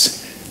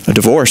disease, a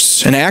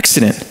divorce, an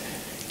accident,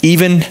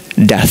 even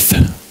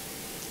death.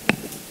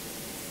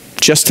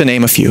 Just to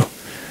name a few.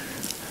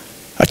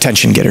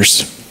 Attention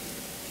getters.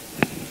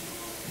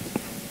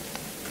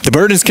 The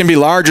burdens can be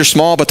large or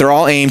small, but they're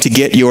all aimed to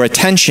get your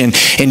attention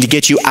and to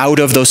get you out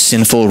of those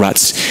sinful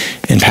ruts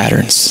and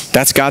patterns.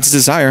 That's God's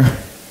desire.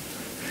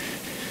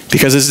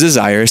 Because His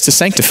desire is to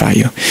sanctify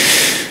you.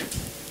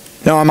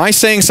 Now, am I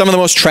saying some of the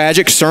most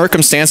tragic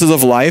circumstances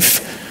of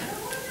life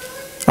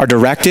are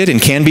directed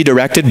and can be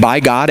directed by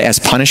God as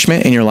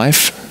punishment in your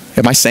life?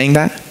 Am I saying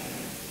that?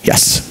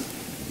 Yes.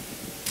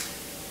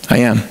 I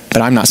am.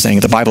 But I'm not saying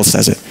it. The Bible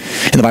says it.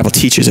 And the Bible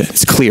teaches it.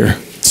 It's clear.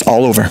 It's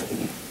all over.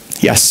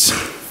 Yes.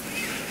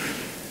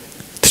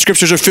 The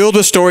Scriptures are filled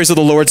with stories of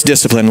the Lord's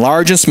discipline,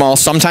 large and small,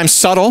 sometimes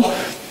subtle.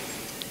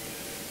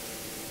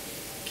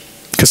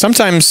 Because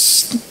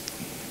sometimes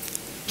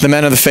the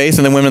men of the faith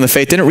and the women of the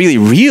faith didn't really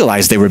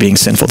realize they were being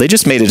sinful. They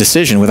just made a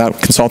decision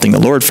without consulting the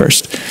Lord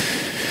first.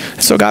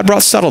 So God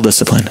brought subtle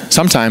discipline.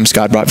 Sometimes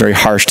God brought very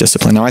harsh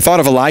discipline. Now, I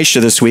thought of Elisha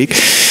this week.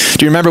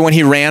 Do you remember when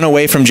he ran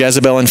away from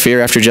Jezebel in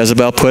fear after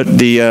Jezebel put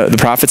the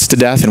prophets to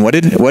death? And what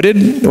did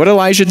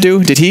Elijah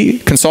do? Did he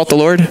consult the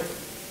Lord?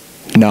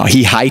 No,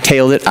 he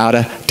hightailed it out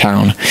of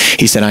town.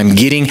 He said, I'm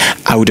getting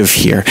out of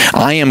here.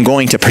 I am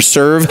going to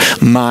preserve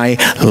my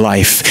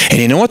life. And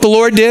you know what the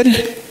Lord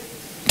did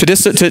to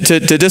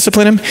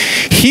discipline him?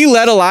 He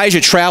let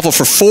Elijah travel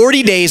for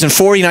 40 days and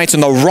 40 nights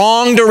in the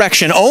wrong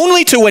direction,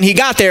 only to when he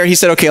got there, he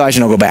said, okay, Elijah,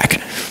 no, go back.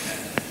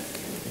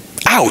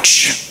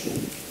 Ouch.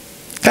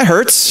 That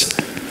hurts.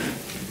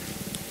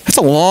 That's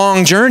a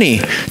long journey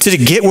to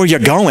get where you're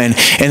going.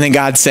 And then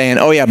God's saying,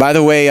 oh yeah, by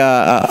the way,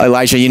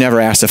 Elijah, you never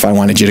asked if I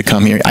wanted you to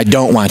come here. I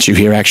don't want you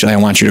here. Actually, I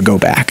want you to go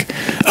back.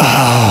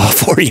 Oh,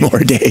 40 more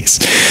days.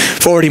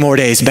 40 more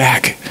days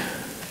back.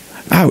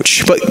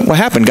 Ouch. But what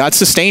happened? God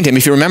sustained him.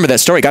 If you remember that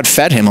story, God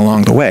fed him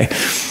along the way.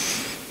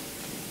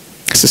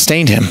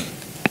 Sustained him.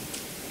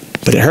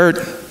 But it hurt.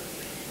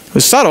 It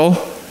was subtle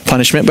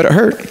punishment, but it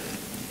hurt.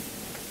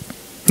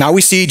 Now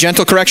we see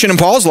gentle correction in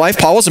Paul's life.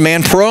 Paul was a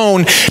man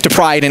prone to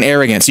pride and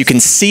arrogance. You can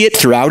see it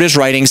throughout his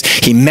writings.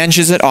 He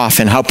mentions it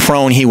often, how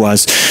prone he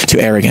was to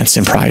arrogance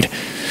and pride.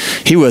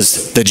 He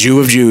was the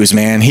Jew of Jews,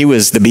 man. He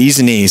was the bee's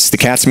knees, the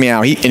cat's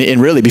meow.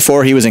 And really,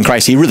 before he was in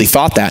Christ, he really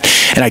thought that.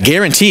 And I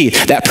guarantee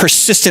that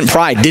persistent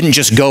pride didn't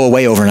just go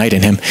away overnight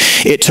in him.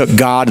 It took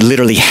God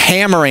literally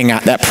hammering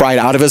at that pride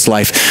out of his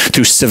life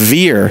through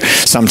severe,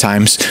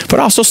 sometimes, but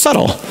also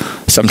subtle,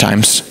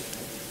 sometimes,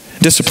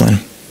 discipline.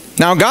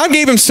 Now, God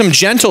gave him some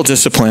gentle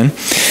discipline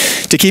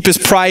to keep his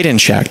pride in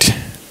check.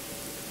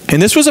 And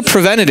this was a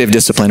preventative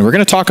discipline. We're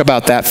going to talk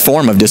about that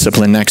form of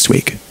discipline next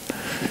week.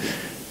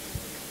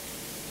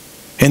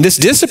 And this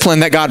discipline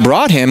that God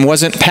brought him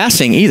wasn't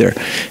passing either.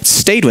 It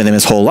stayed with him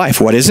his whole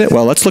life. What is it?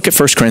 Well, let's look at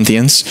 1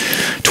 Corinthians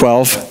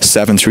 12,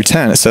 7 through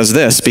 10. It says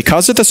this,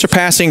 because of the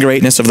surpassing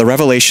greatness of the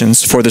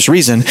revelations, for this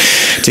reason,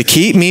 to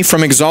keep me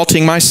from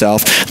exalting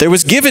myself, there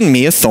was given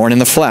me a thorn in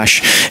the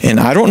flesh.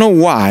 And I don't know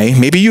why.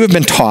 Maybe you have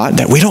been taught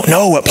that we don't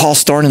know what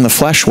Paul's thorn in the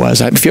flesh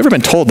was. If you've ever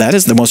been told that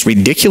is the most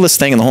ridiculous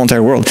thing in the whole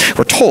entire world,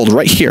 we're told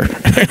right here.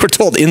 We're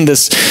told in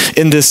this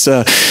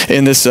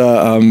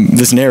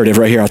narrative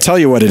right here. I'll tell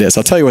you what it is.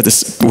 I'll tell you what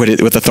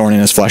the thorn in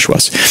his flesh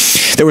was.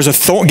 There was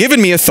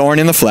given me a thorn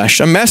in the flesh,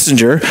 a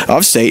messenger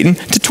of Satan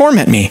to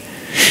torment me,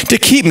 to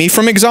keep me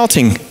from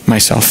exalting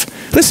myself.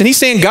 Listen, he's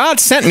saying God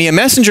sent me a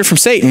messenger from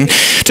Satan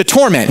to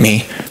torment me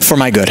for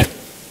my good.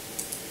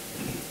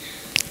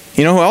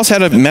 You know who else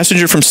had a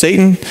messenger from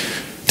Satan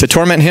to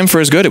torment him for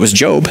his good? It was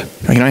Job.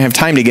 I don't have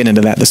time to get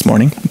into that this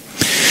morning.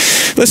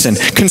 Listen,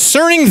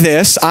 concerning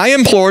this, I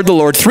implored the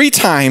Lord 3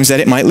 times that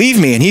it might leave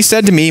me. And he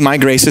said to me, my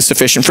grace is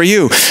sufficient for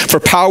you, for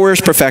power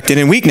is perfected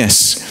in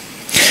weakness.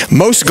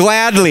 Most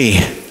gladly.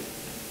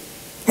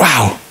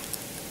 Wow,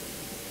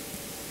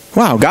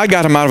 God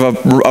got him out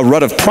of a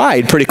rut of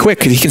pride pretty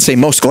quick. He can say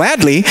most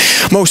gladly,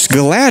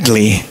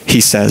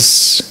 he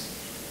says.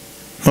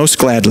 Most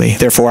gladly.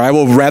 Therefore, I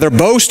will rather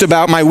boast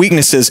about my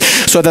weaknesses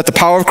so that the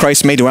power of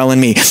Christ may dwell in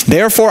me.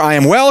 Therefore, I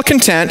am well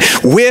content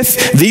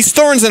with these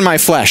thorns in my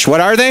flesh.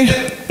 What are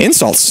they?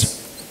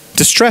 Insults,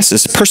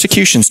 distresses,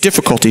 persecutions,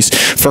 difficulties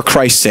for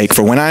Christ's sake.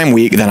 For when I am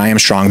weak, then I am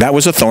strong. That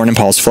was a thorn in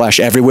Paul's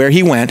flesh. Everywhere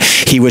he went,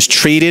 he was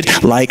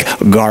treated like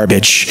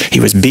garbage. He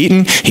was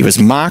beaten. He was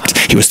mocked.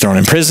 He was thrown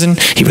in prison.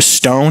 He was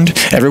stoned.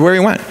 Everywhere he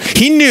went.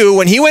 He knew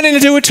when he went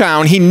into a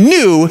town, he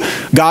knew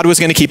God was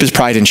going to keep his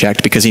pride in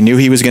check because he knew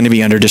he was going to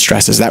be under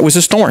distresses. That was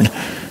his thorn.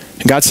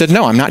 And God said,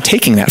 no, I'm not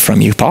taking that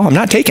from you, Paul. I'm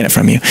not taking it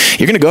from you.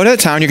 You're going to go to the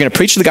town. You're going to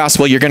preach the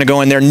gospel. You're going to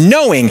go in there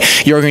knowing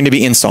you're going to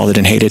be insulted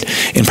and hated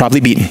and probably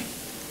beaten.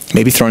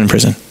 Maybe thrown in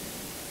prison.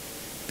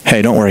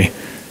 Hey, don't worry.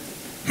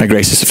 My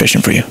grace is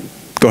sufficient for you.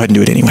 Go ahead and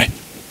do it anyway.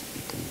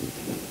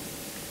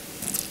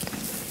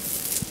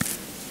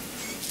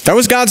 That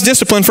was God's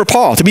discipline for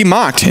Paul, to be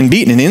mocked and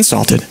beaten and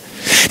insulted.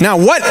 Now,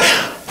 what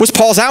was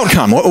Paul's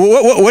outcome?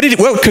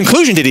 What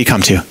conclusion did he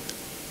come to?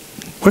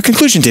 What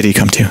conclusion did he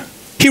come to?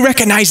 He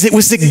recognized it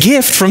was the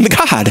gift from the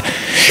God,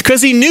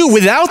 because he knew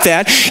without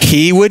that,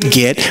 he would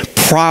get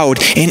proud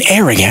and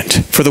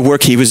arrogant for the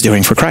work he was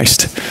doing for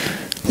Christ.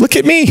 Look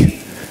at me.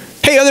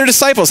 Hey, other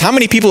disciples, how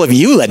many people have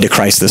you led to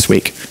Christ this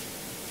week?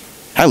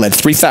 I led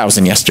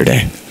 3,000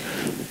 yesterday.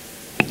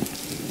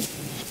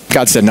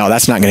 God said, no,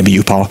 that's not going to be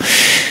you, Paul.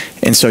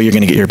 And so you're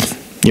going to get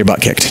your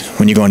butt kicked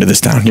when you go into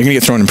this town. You're going to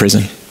get thrown in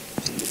prison.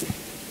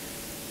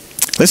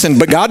 Listen,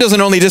 but God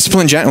doesn't only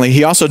discipline gently.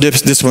 He also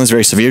disciplines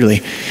very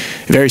severely.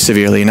 Very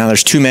severely. Now,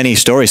 there's too many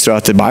stories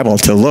throughout the Bible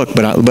to look,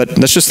 but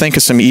let's just think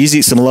of some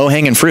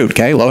low-hanging fruit,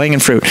 okay? Low-hanging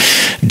fruit.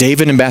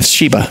 David and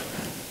Bathsheba.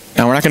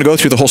 Now, we're not going to go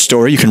through the whole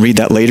story. You can read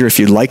that later if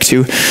you'd like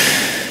to.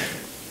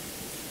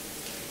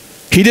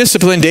 He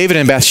disciplined David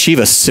and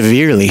Bathsheba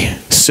severely.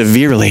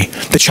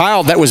 The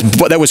child that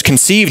was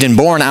conceived and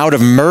born out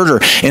of murder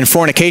and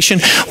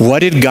fornication, what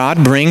did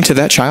God bring to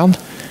that child?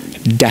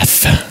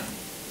 Death.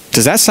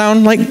 Does that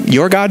sound like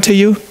your God to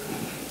you?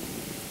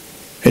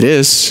 It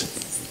is,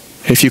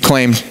 if you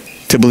claim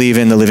to believe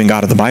in the living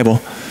God of the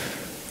Bible.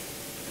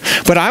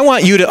 But I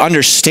want you to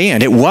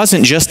understand, it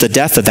wasn't just the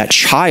death of that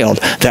child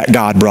that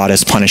God brought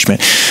as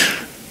punishment.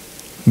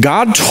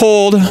 God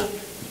told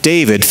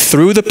David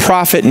through the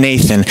prophet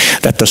Nathan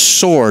that the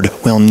sword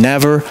will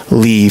never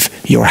leave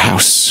your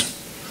house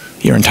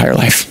your entire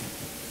life.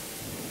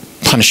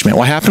 Punishment.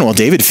 What happened? Well,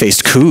 David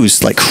faced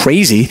coups like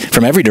crazy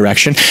from every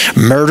direction.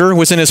 Murder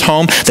was in his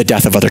home. The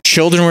death of other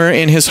children were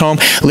in his home.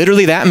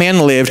 Literally, that man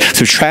lived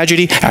through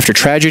tragedy after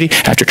tragedy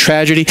after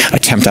tragedy,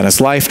 attempt on his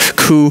life,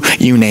 coup,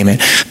 you name it.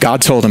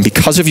 God told him,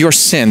 because of your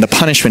sin, the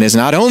punishment is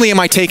not only am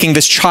I taking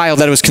this child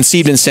that was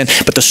conceived in sin,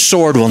 but the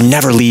sword will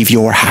never leave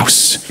your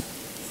house.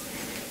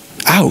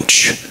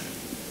 Ouch.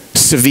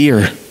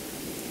 Severe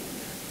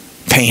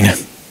pain.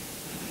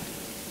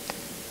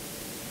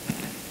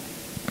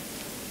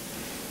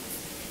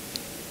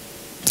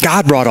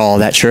 God brought all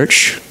of that,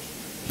 church.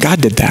 God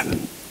did that.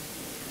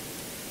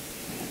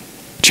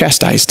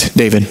 Chastised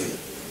David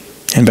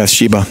and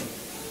Bathsheba.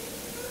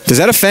 Does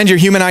that offend your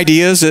human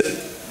ideas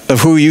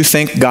of who you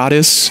think God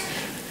is?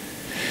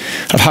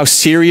 Of how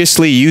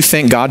seriously you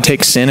think God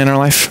takes sin in our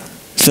life?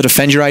 Does it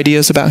offend your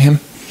ideas about him?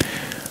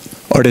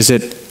 Or does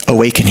it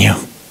awaken you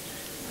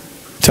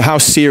to how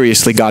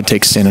seriously God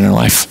takes sin in our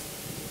life?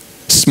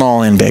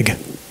 Small and big.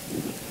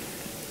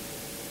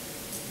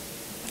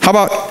 How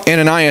about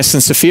Ananias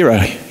and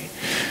Sapphira?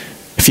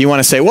 If you want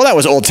to say, well, that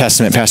was Old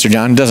Testament, Pastor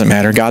John. It doesn't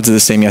matter. God's the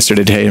same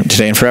yesterday,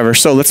 today, and forever.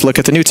 So let's look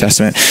at the New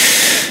Testament.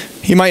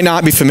 You might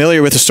not be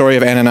familiar with the story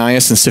of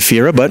Ananias and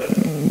Sapphira, but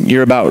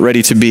you're about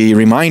ready to be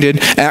reminded.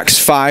 Acts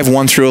 5,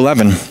 1 through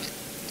 11.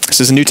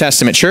 This is a New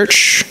Testament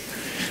church.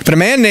 But a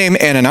man named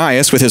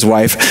Ananias with his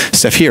wife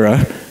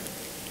Sapphira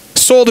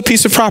sold a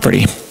piece of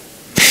property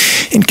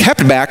and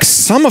kept back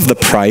some of the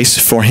price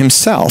for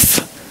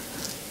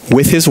himself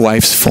with his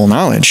wife's full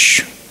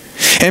knowledge.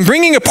 And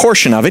bringing a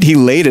portion of it, he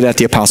laid it at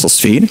the apostles'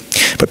 feet.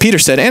 But Peter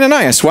said,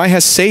 Ananias, why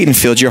has Satan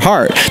filled your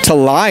heart to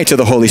lie to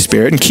the Holy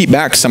Spirit and keep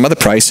back some of the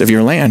price of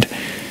your land?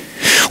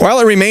 While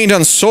it remained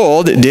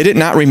unsold, did it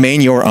not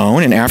remain your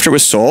own? And after it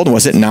was sold,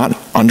 was it not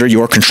under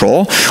your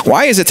control?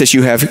 Why is it that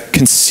you have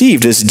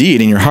conceived this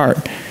deed in your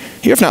heart?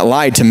 You have not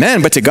lied to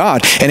men, but to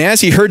God. And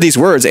as he heard these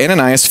words,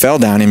 Ananias fell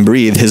down and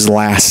breathed his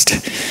last.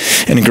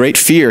 And a great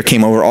fear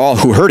came over all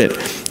who heard it.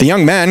 The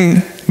young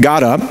man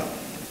got up.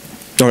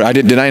 Or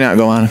did I not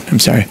go on? I'm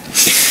sorry.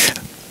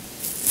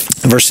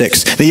 Verse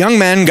 6. The young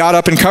men got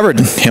up and covered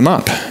him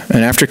up.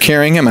 And after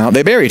carrying him out,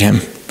 they buried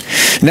him.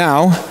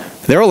 Now,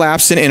 there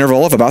elapsed an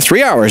interval of about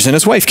 3 hours, and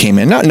his wife came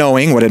in, not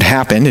knowing what had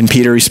happened. And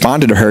Peter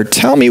responded to her,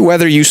 tell me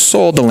whether you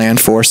sold the land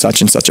for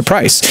such and such a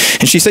price.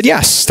 And she said,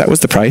 yes, that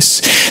was the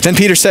price. Then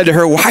Peter said to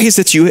her, why is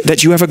it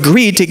that you have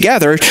agreed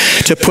together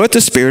to put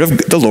the Spirit of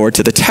the Lord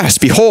to the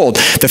test? Behold,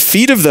 the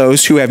feet of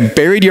those who have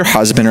buried your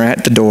husband are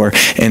at the door,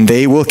 and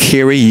they will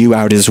carry you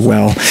out as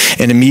well.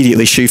 And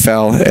immediately she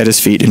fell at his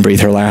feet and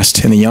breathed her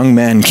last. And the young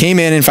men came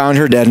in and found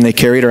her dead, and they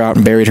carried her out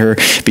and buried her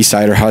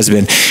beside her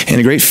husband. And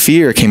a great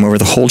fear came over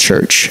the whole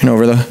church and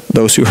over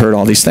those who heard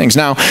all these things.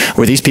 Now,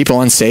 were these people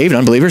unsaved,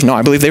 unbelievers? No,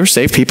 I believe they were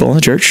saved people in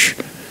the church.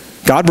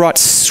 God brought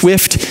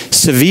swift,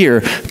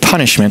 severe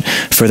punishment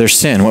for their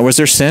sin. What was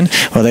their sin?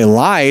 Well, they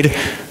lied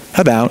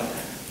about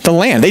the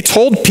land. They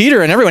told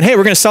Peter and everyone, hey,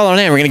 we're going to sell our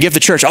land. We're going to give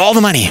the church all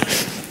the money.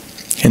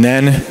 And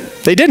then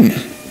they didn't.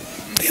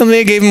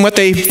 They gave them what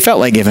they felt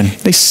like giving.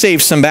 They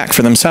saved some back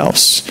for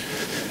themselves.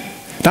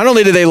 Not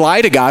only did they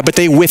lie to God, but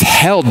they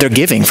withheld their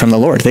giving from the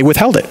Lord. They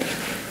withheld it.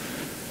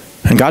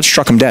 And God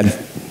struck them dead.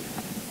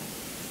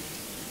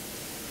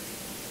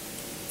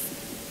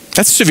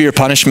 That's severe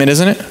punishment,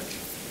 isn't it?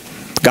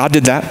 God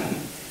did that.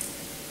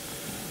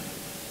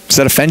 Does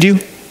that offend you?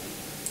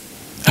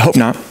 I hope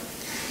not.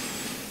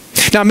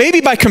 Now,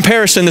 maybe by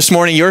comparison this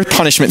morning, your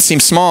punishment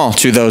seems small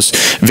to those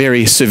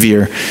very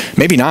severe.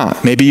 Maybe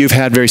not. Maybe you've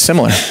had very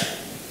similar.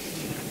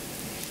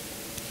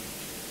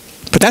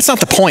 But that's not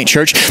the point,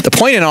 church. The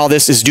point in all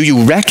this is, do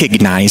you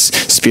recognize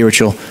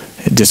spiritual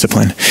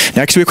discipline?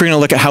 Next week, we're going to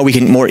look at how we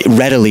can more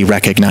readily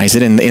recognize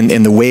it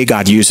in the way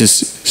God uses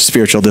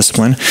spiritual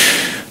discipline.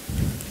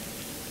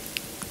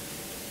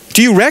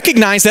 Do you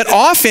recognize that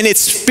often it's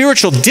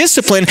spiritual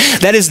discipline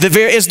that is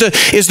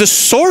the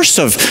source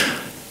of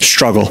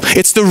struggle?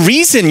 It's the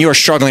reason you're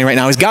struggling right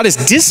now, is God is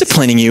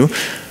disciplining you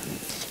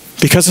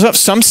because of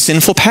some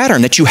sinful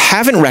pattern that you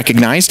haven't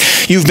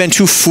recognized. You've been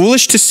too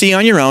foolish to see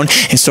on your own,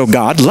 and so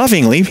God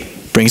lovingly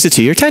brings it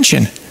to your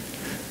attention.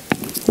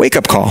 Wake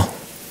up call.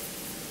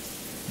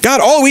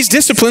 God always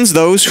disciplines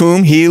those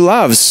whom he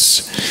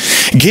loves,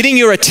 getting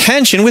your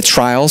attention with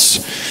trials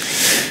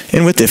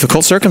and with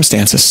difficult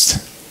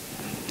circumstances.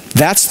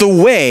 That's the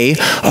way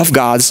of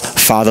God's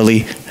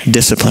fatherly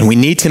discipline. We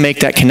need to make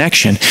that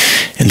connection.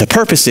 And the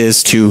purpose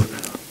is to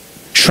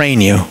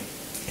train you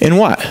in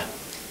what?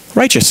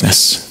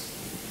 Righteousness.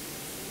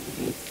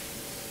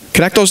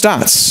 Connect those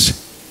dots.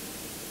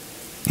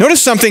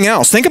 Notice something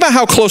else. Think about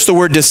how close the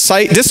word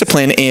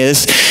discipline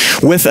is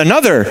with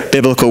another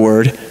biblical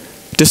word,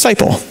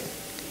 disciple.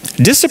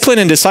 Discipline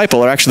and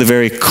disciple are actually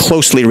very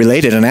closely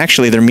related, and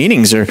actually their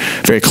meanings are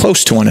very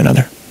close to one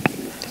another.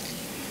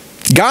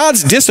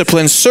 God's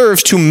discipline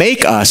serves to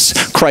make us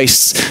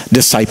Christ's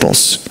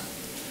disciples.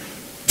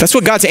 That's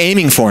what God's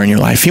aiming for in your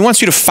life. He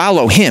wants you to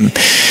follow him.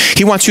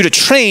 He wants you to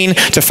train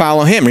to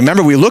follow him.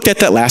 Remember, we looked at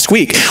that last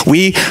week.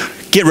 We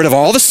get rid of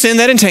all the sin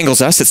that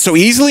entangles us. It so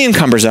easily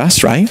encumbers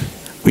us, right?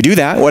 We do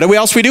that. What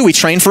else we do? We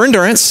train for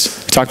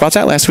endurance. We talked about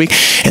that last week.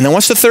 And then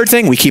what's the third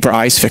thing? We keep our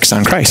eyes fixed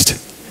on Christ.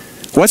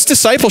 What's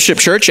discipleship,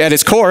 church? At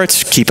its core,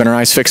 it's keeping our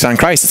eyes fixed on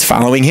Christ. It's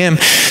following him.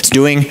 It's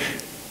doing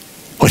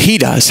what he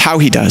does, how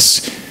he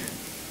does.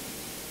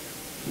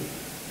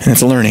 And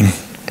it's learning.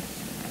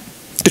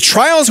 The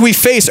trials we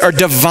face are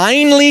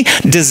divinely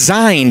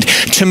designed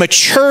to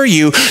mature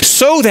you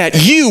so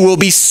that you will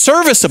be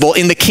serviceable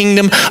in the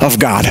kingdom of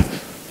God.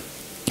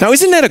 Now,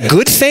 isn't that a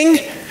good thing?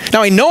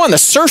 Now, I know on the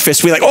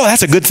surface, we're like, oh,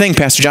 that's a good thing,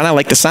 Pastor John. I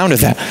like the sound of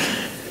that.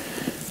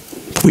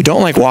 But we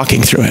don't like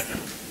walking through it.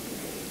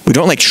 We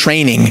don't like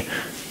training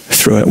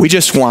through it. We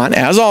just want,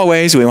 as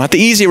always, we want the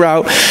easy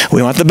route.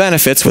 We want the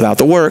benefits without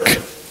the work.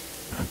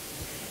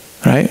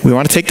 Right? We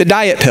want to take the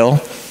diet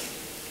pill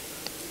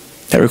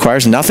that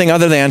requires nothing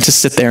other than to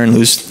sit there and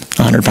lose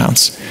 100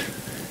 pounds.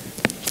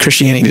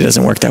 Christianity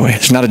doesn't work that way.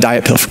 There's not a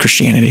diet pill for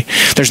Christianity.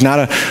 There's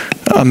not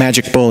a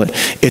magic bullet.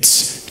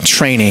 It's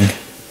training,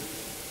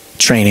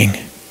 training,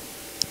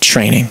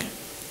 training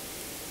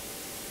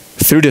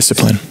through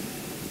discipline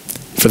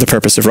for the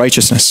purpose of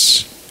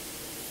righteousness.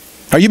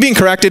 Are you being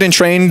corrected and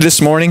trained this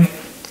morning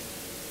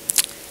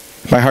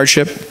by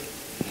hardship?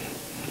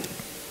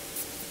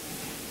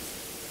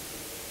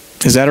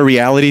 Is that a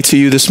reality to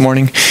you this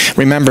morning?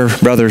 Remember,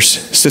 brothers,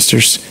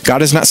 sisters,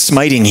 God is not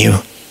smiting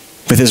you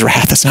with his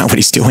wrath. That's not what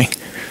he's doing.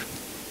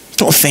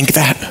 Don't think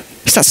that.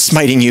 He's not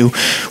smiting you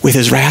with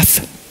his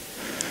wrath.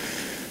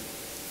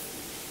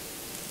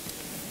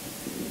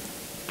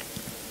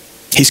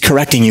 He's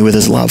correcting you with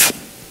his love.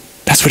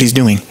 That's what he's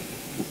doing.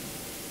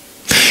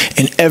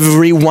 And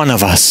every one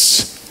of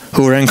us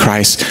who are in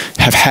Christ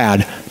have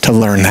had to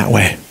learn that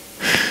way.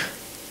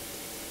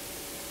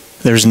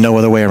 There's no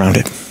other way around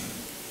it.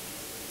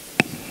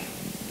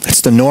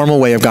 It's the normal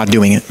way of God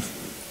doing it.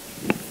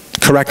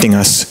 Correcting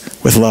us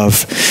with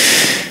love.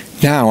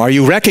 Now, are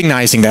you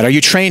recognizing that? Are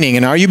you training?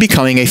 And are you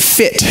becoming a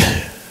fit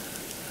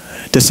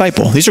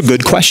disciple? These are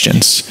good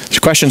questions. These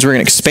are questions we're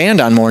going to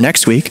expand on more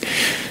next week.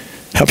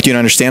 Help you to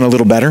understand a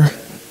little better.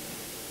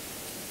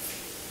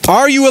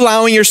 Are you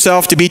allowing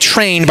yourself to be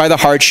trained by the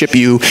hardship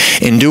you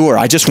endure?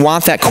 I just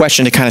want that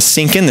question to kind of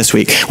sink in this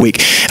week.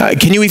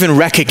 Can you even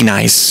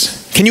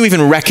recognize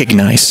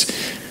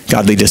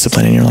godly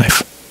discipline in your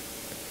life?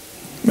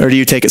 Or do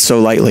you take it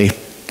so lightly,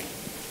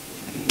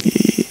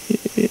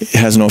 it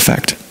has no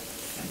effect?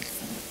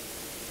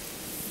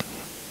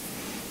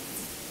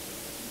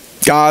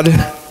 God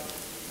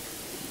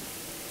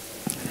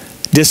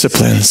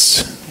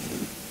disciplines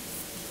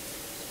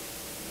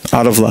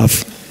out of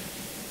love.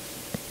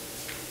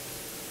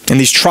 And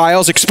these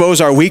trials expose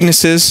our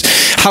weaknesses.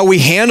 How we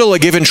handle a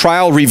given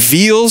trial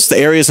reveals the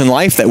areas in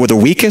life that we're the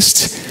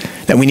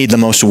weakest, that we need the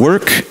most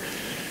work.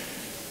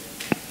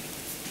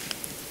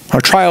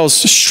 Our trials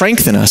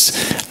strengthen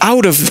us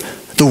out of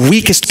the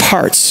weakest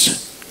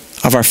parts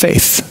of our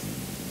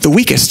faith. The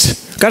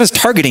weakest. God is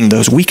targeting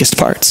those weakest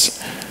parts.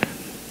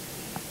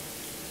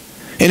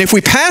 And if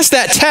we pass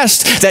that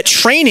test, that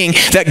training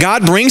that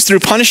God brings through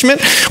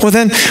punishment, well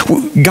then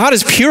God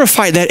has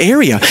purified that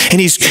area,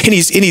 and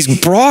He's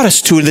brought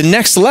us to the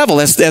next level,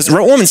 as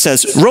Romans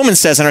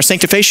says in our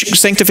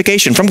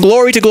sanctification, from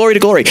glory to glory to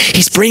glory.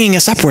 He's bringing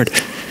us upward.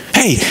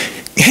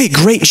 Hey,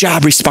 great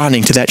job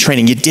responding to that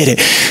training. You did it.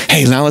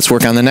 Hey, now let's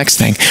work on the next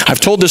thing. I've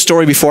told this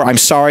story before. I'm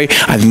sorry.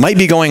 I might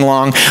be going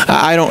long.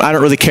 I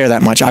don't really care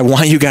that much. I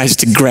want you guys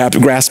to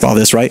grasp all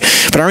this, right?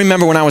 But I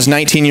remember when I was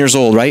 19 years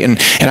old, right? And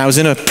I was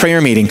in a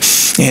prayer meeting,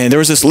 and there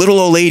was this little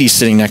old lady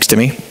sitting next to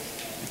me.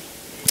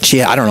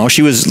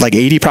 She was like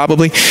 80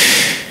 probably.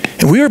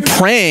 And we were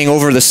praying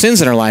over the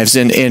sins in our lives,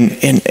 and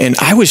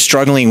I was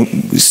struggling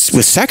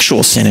with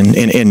sexual sin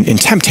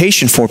and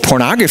temptation for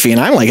pornography,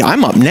 and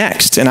I'm up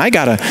next, and I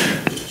gotta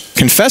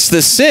confess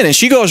this sin. And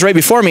she goes right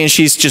before me, and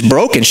she's just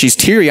broken. She's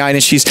teary-eyed,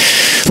 and she's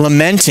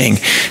lamenting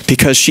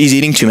because she's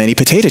eating too many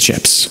potato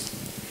chips.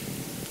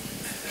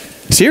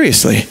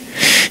 Seriously.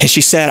 And she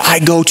said, I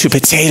go to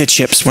potato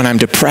chips when I'm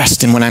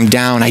depressed and when I'm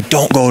down. I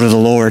don't go to the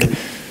Lord.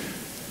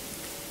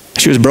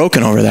 She was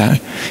broken over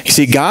that. You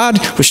see, God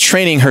was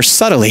training her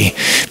subtly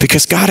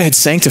because God had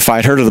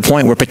sanctified her to the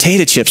point where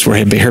potato chips were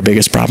her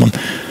biggest problem.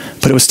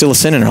 But it was still a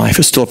sin in her life. It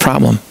was still a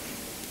problem.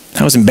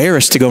 I was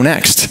embarrassed to go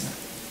next.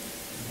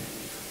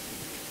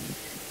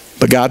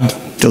 But God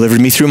delivered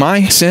me through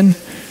my sin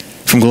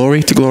from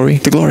glory to glory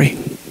to glory.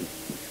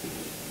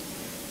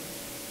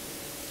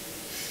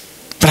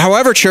 But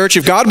however, church,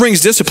 if God brings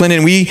discipline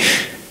and we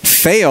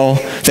fail,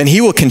 then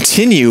He will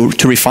continue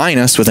to refine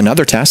us with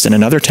another test and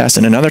another test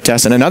and another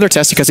test and another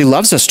test because He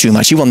loves us too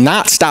much. He will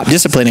not stop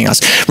disciplining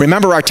us.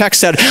 Remember, our text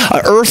said,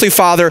 an earthly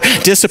father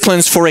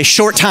disciplines for a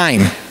short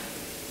time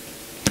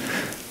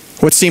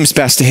what seems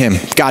best to him.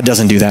 God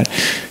doesn't do that.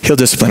 He'll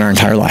discipline our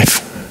entire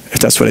life if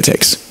that's what it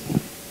takes.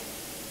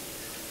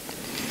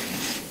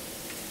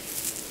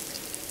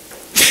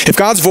 If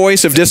God's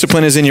voice of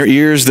discipline is in your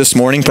ears this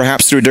morning,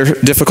 perhaps through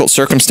difficult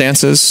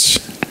circumstances,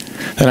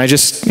 then I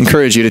just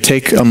encourage you to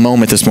take a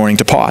moment this morning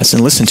to pause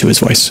and listen to His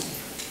voice.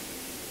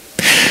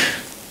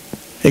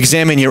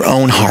 Examine your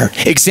own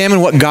heart.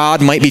 Examine what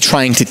God might be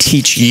trying to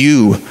teach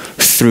you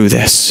through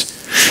this.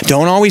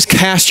 Don't always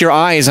cast your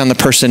eyes on the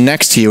person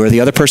next to you or the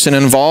other person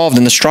involved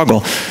in the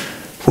struggle.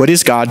 What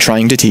is God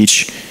trying to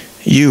teach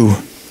you?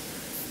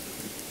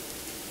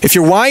 If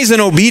you're wise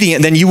and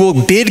obedient, then you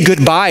will bid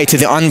goodbye to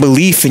the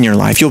unbelief in your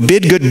life. You'll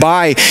bid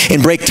goodbye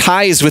and break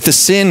ties with the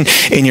sin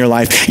in your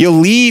life. You'll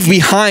leave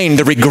behind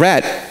the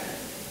regret,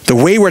 the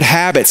wayward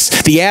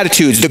habits, the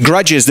attitudes, the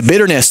grudges, the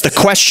bitterness, the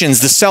questions,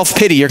 the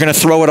self-pity. You're going to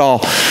throw it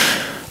all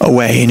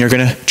away and you're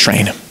going to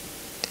train.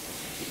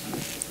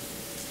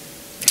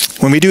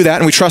 When we do that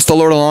and we trust the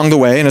Lord along the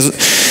way, and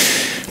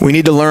we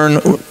need to learn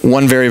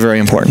one very, very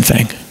important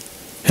thing.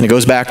 And it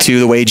goes back to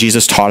the way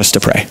Jesus taught us to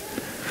pray.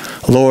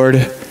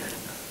 Lord,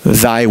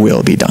 Thy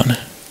will be done,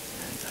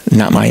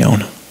 not my own.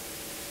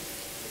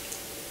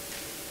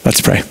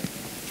 Let's pray.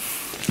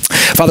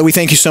 Father, we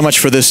thank you so much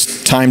for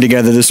this time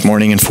together this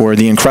morning and for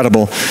the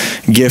incredible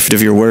gift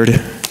of your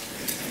word.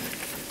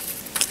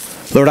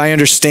 Lord, I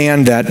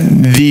understand that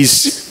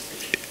these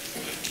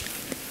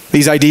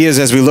ideas,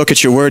 as we look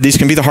at your word, these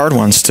can be the hard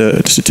ones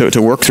to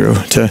work through,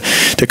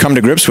 to come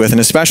to grips with. And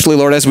especially,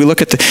 Lord, as we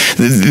look at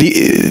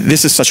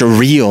this is such a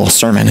real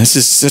sermon. This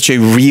is such a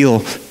real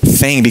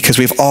thing because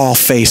we've all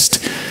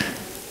faced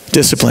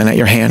discipline at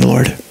your hand,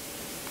 Lord.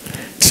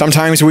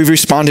 Sometimes we've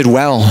responded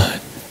well,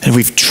 and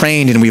we've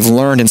trained and we've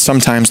learned, and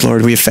sometimes,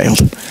 Lord, we have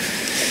failed.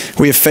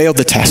 We have failed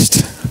the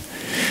test.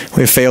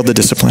 We have failed the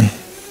discipline.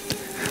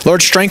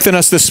 Lord, strengthen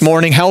us this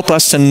morning. Help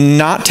us to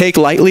not take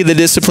lightly the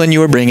discipline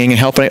you are bringing, and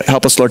help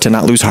us, Lord, to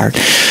not lose heart.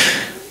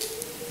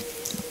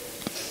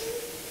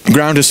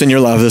 Ground us in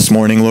your love this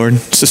morning, Lord.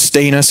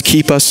 Sustain us,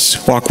 keep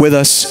us, walk with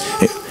us,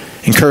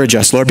 encourage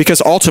us, Lord,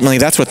 because ultimately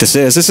that's what this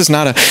is. This is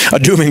not a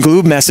doom and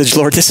gloom message,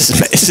 Lord. This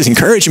is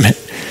encouragement.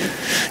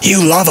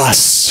 You love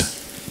us.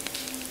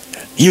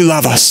 You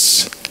love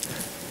us.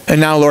 And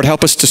now, Lord,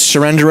 help us to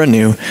surrender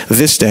anew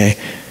this day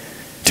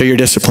to your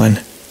discipline,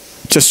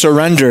 to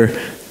surrender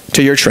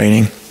to your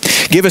training.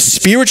 Give us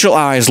spiritual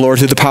eyes, Lord,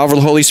 through the power of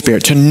the Holy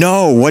Spirit, to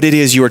know what it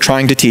is you are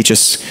trying to teach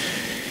us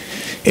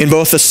in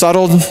both the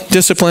subtle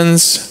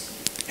disciplines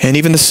and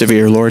even the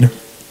severe, Lord.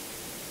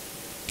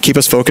 Keep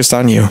us focused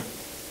on you.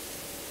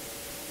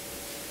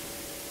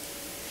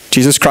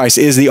 Jesus Christ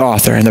is the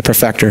author and the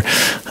perfecter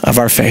of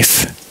our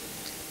faith.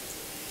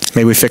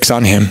 May we fix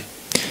on him.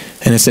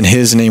 And it's in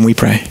his name we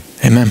pray.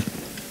 Amen.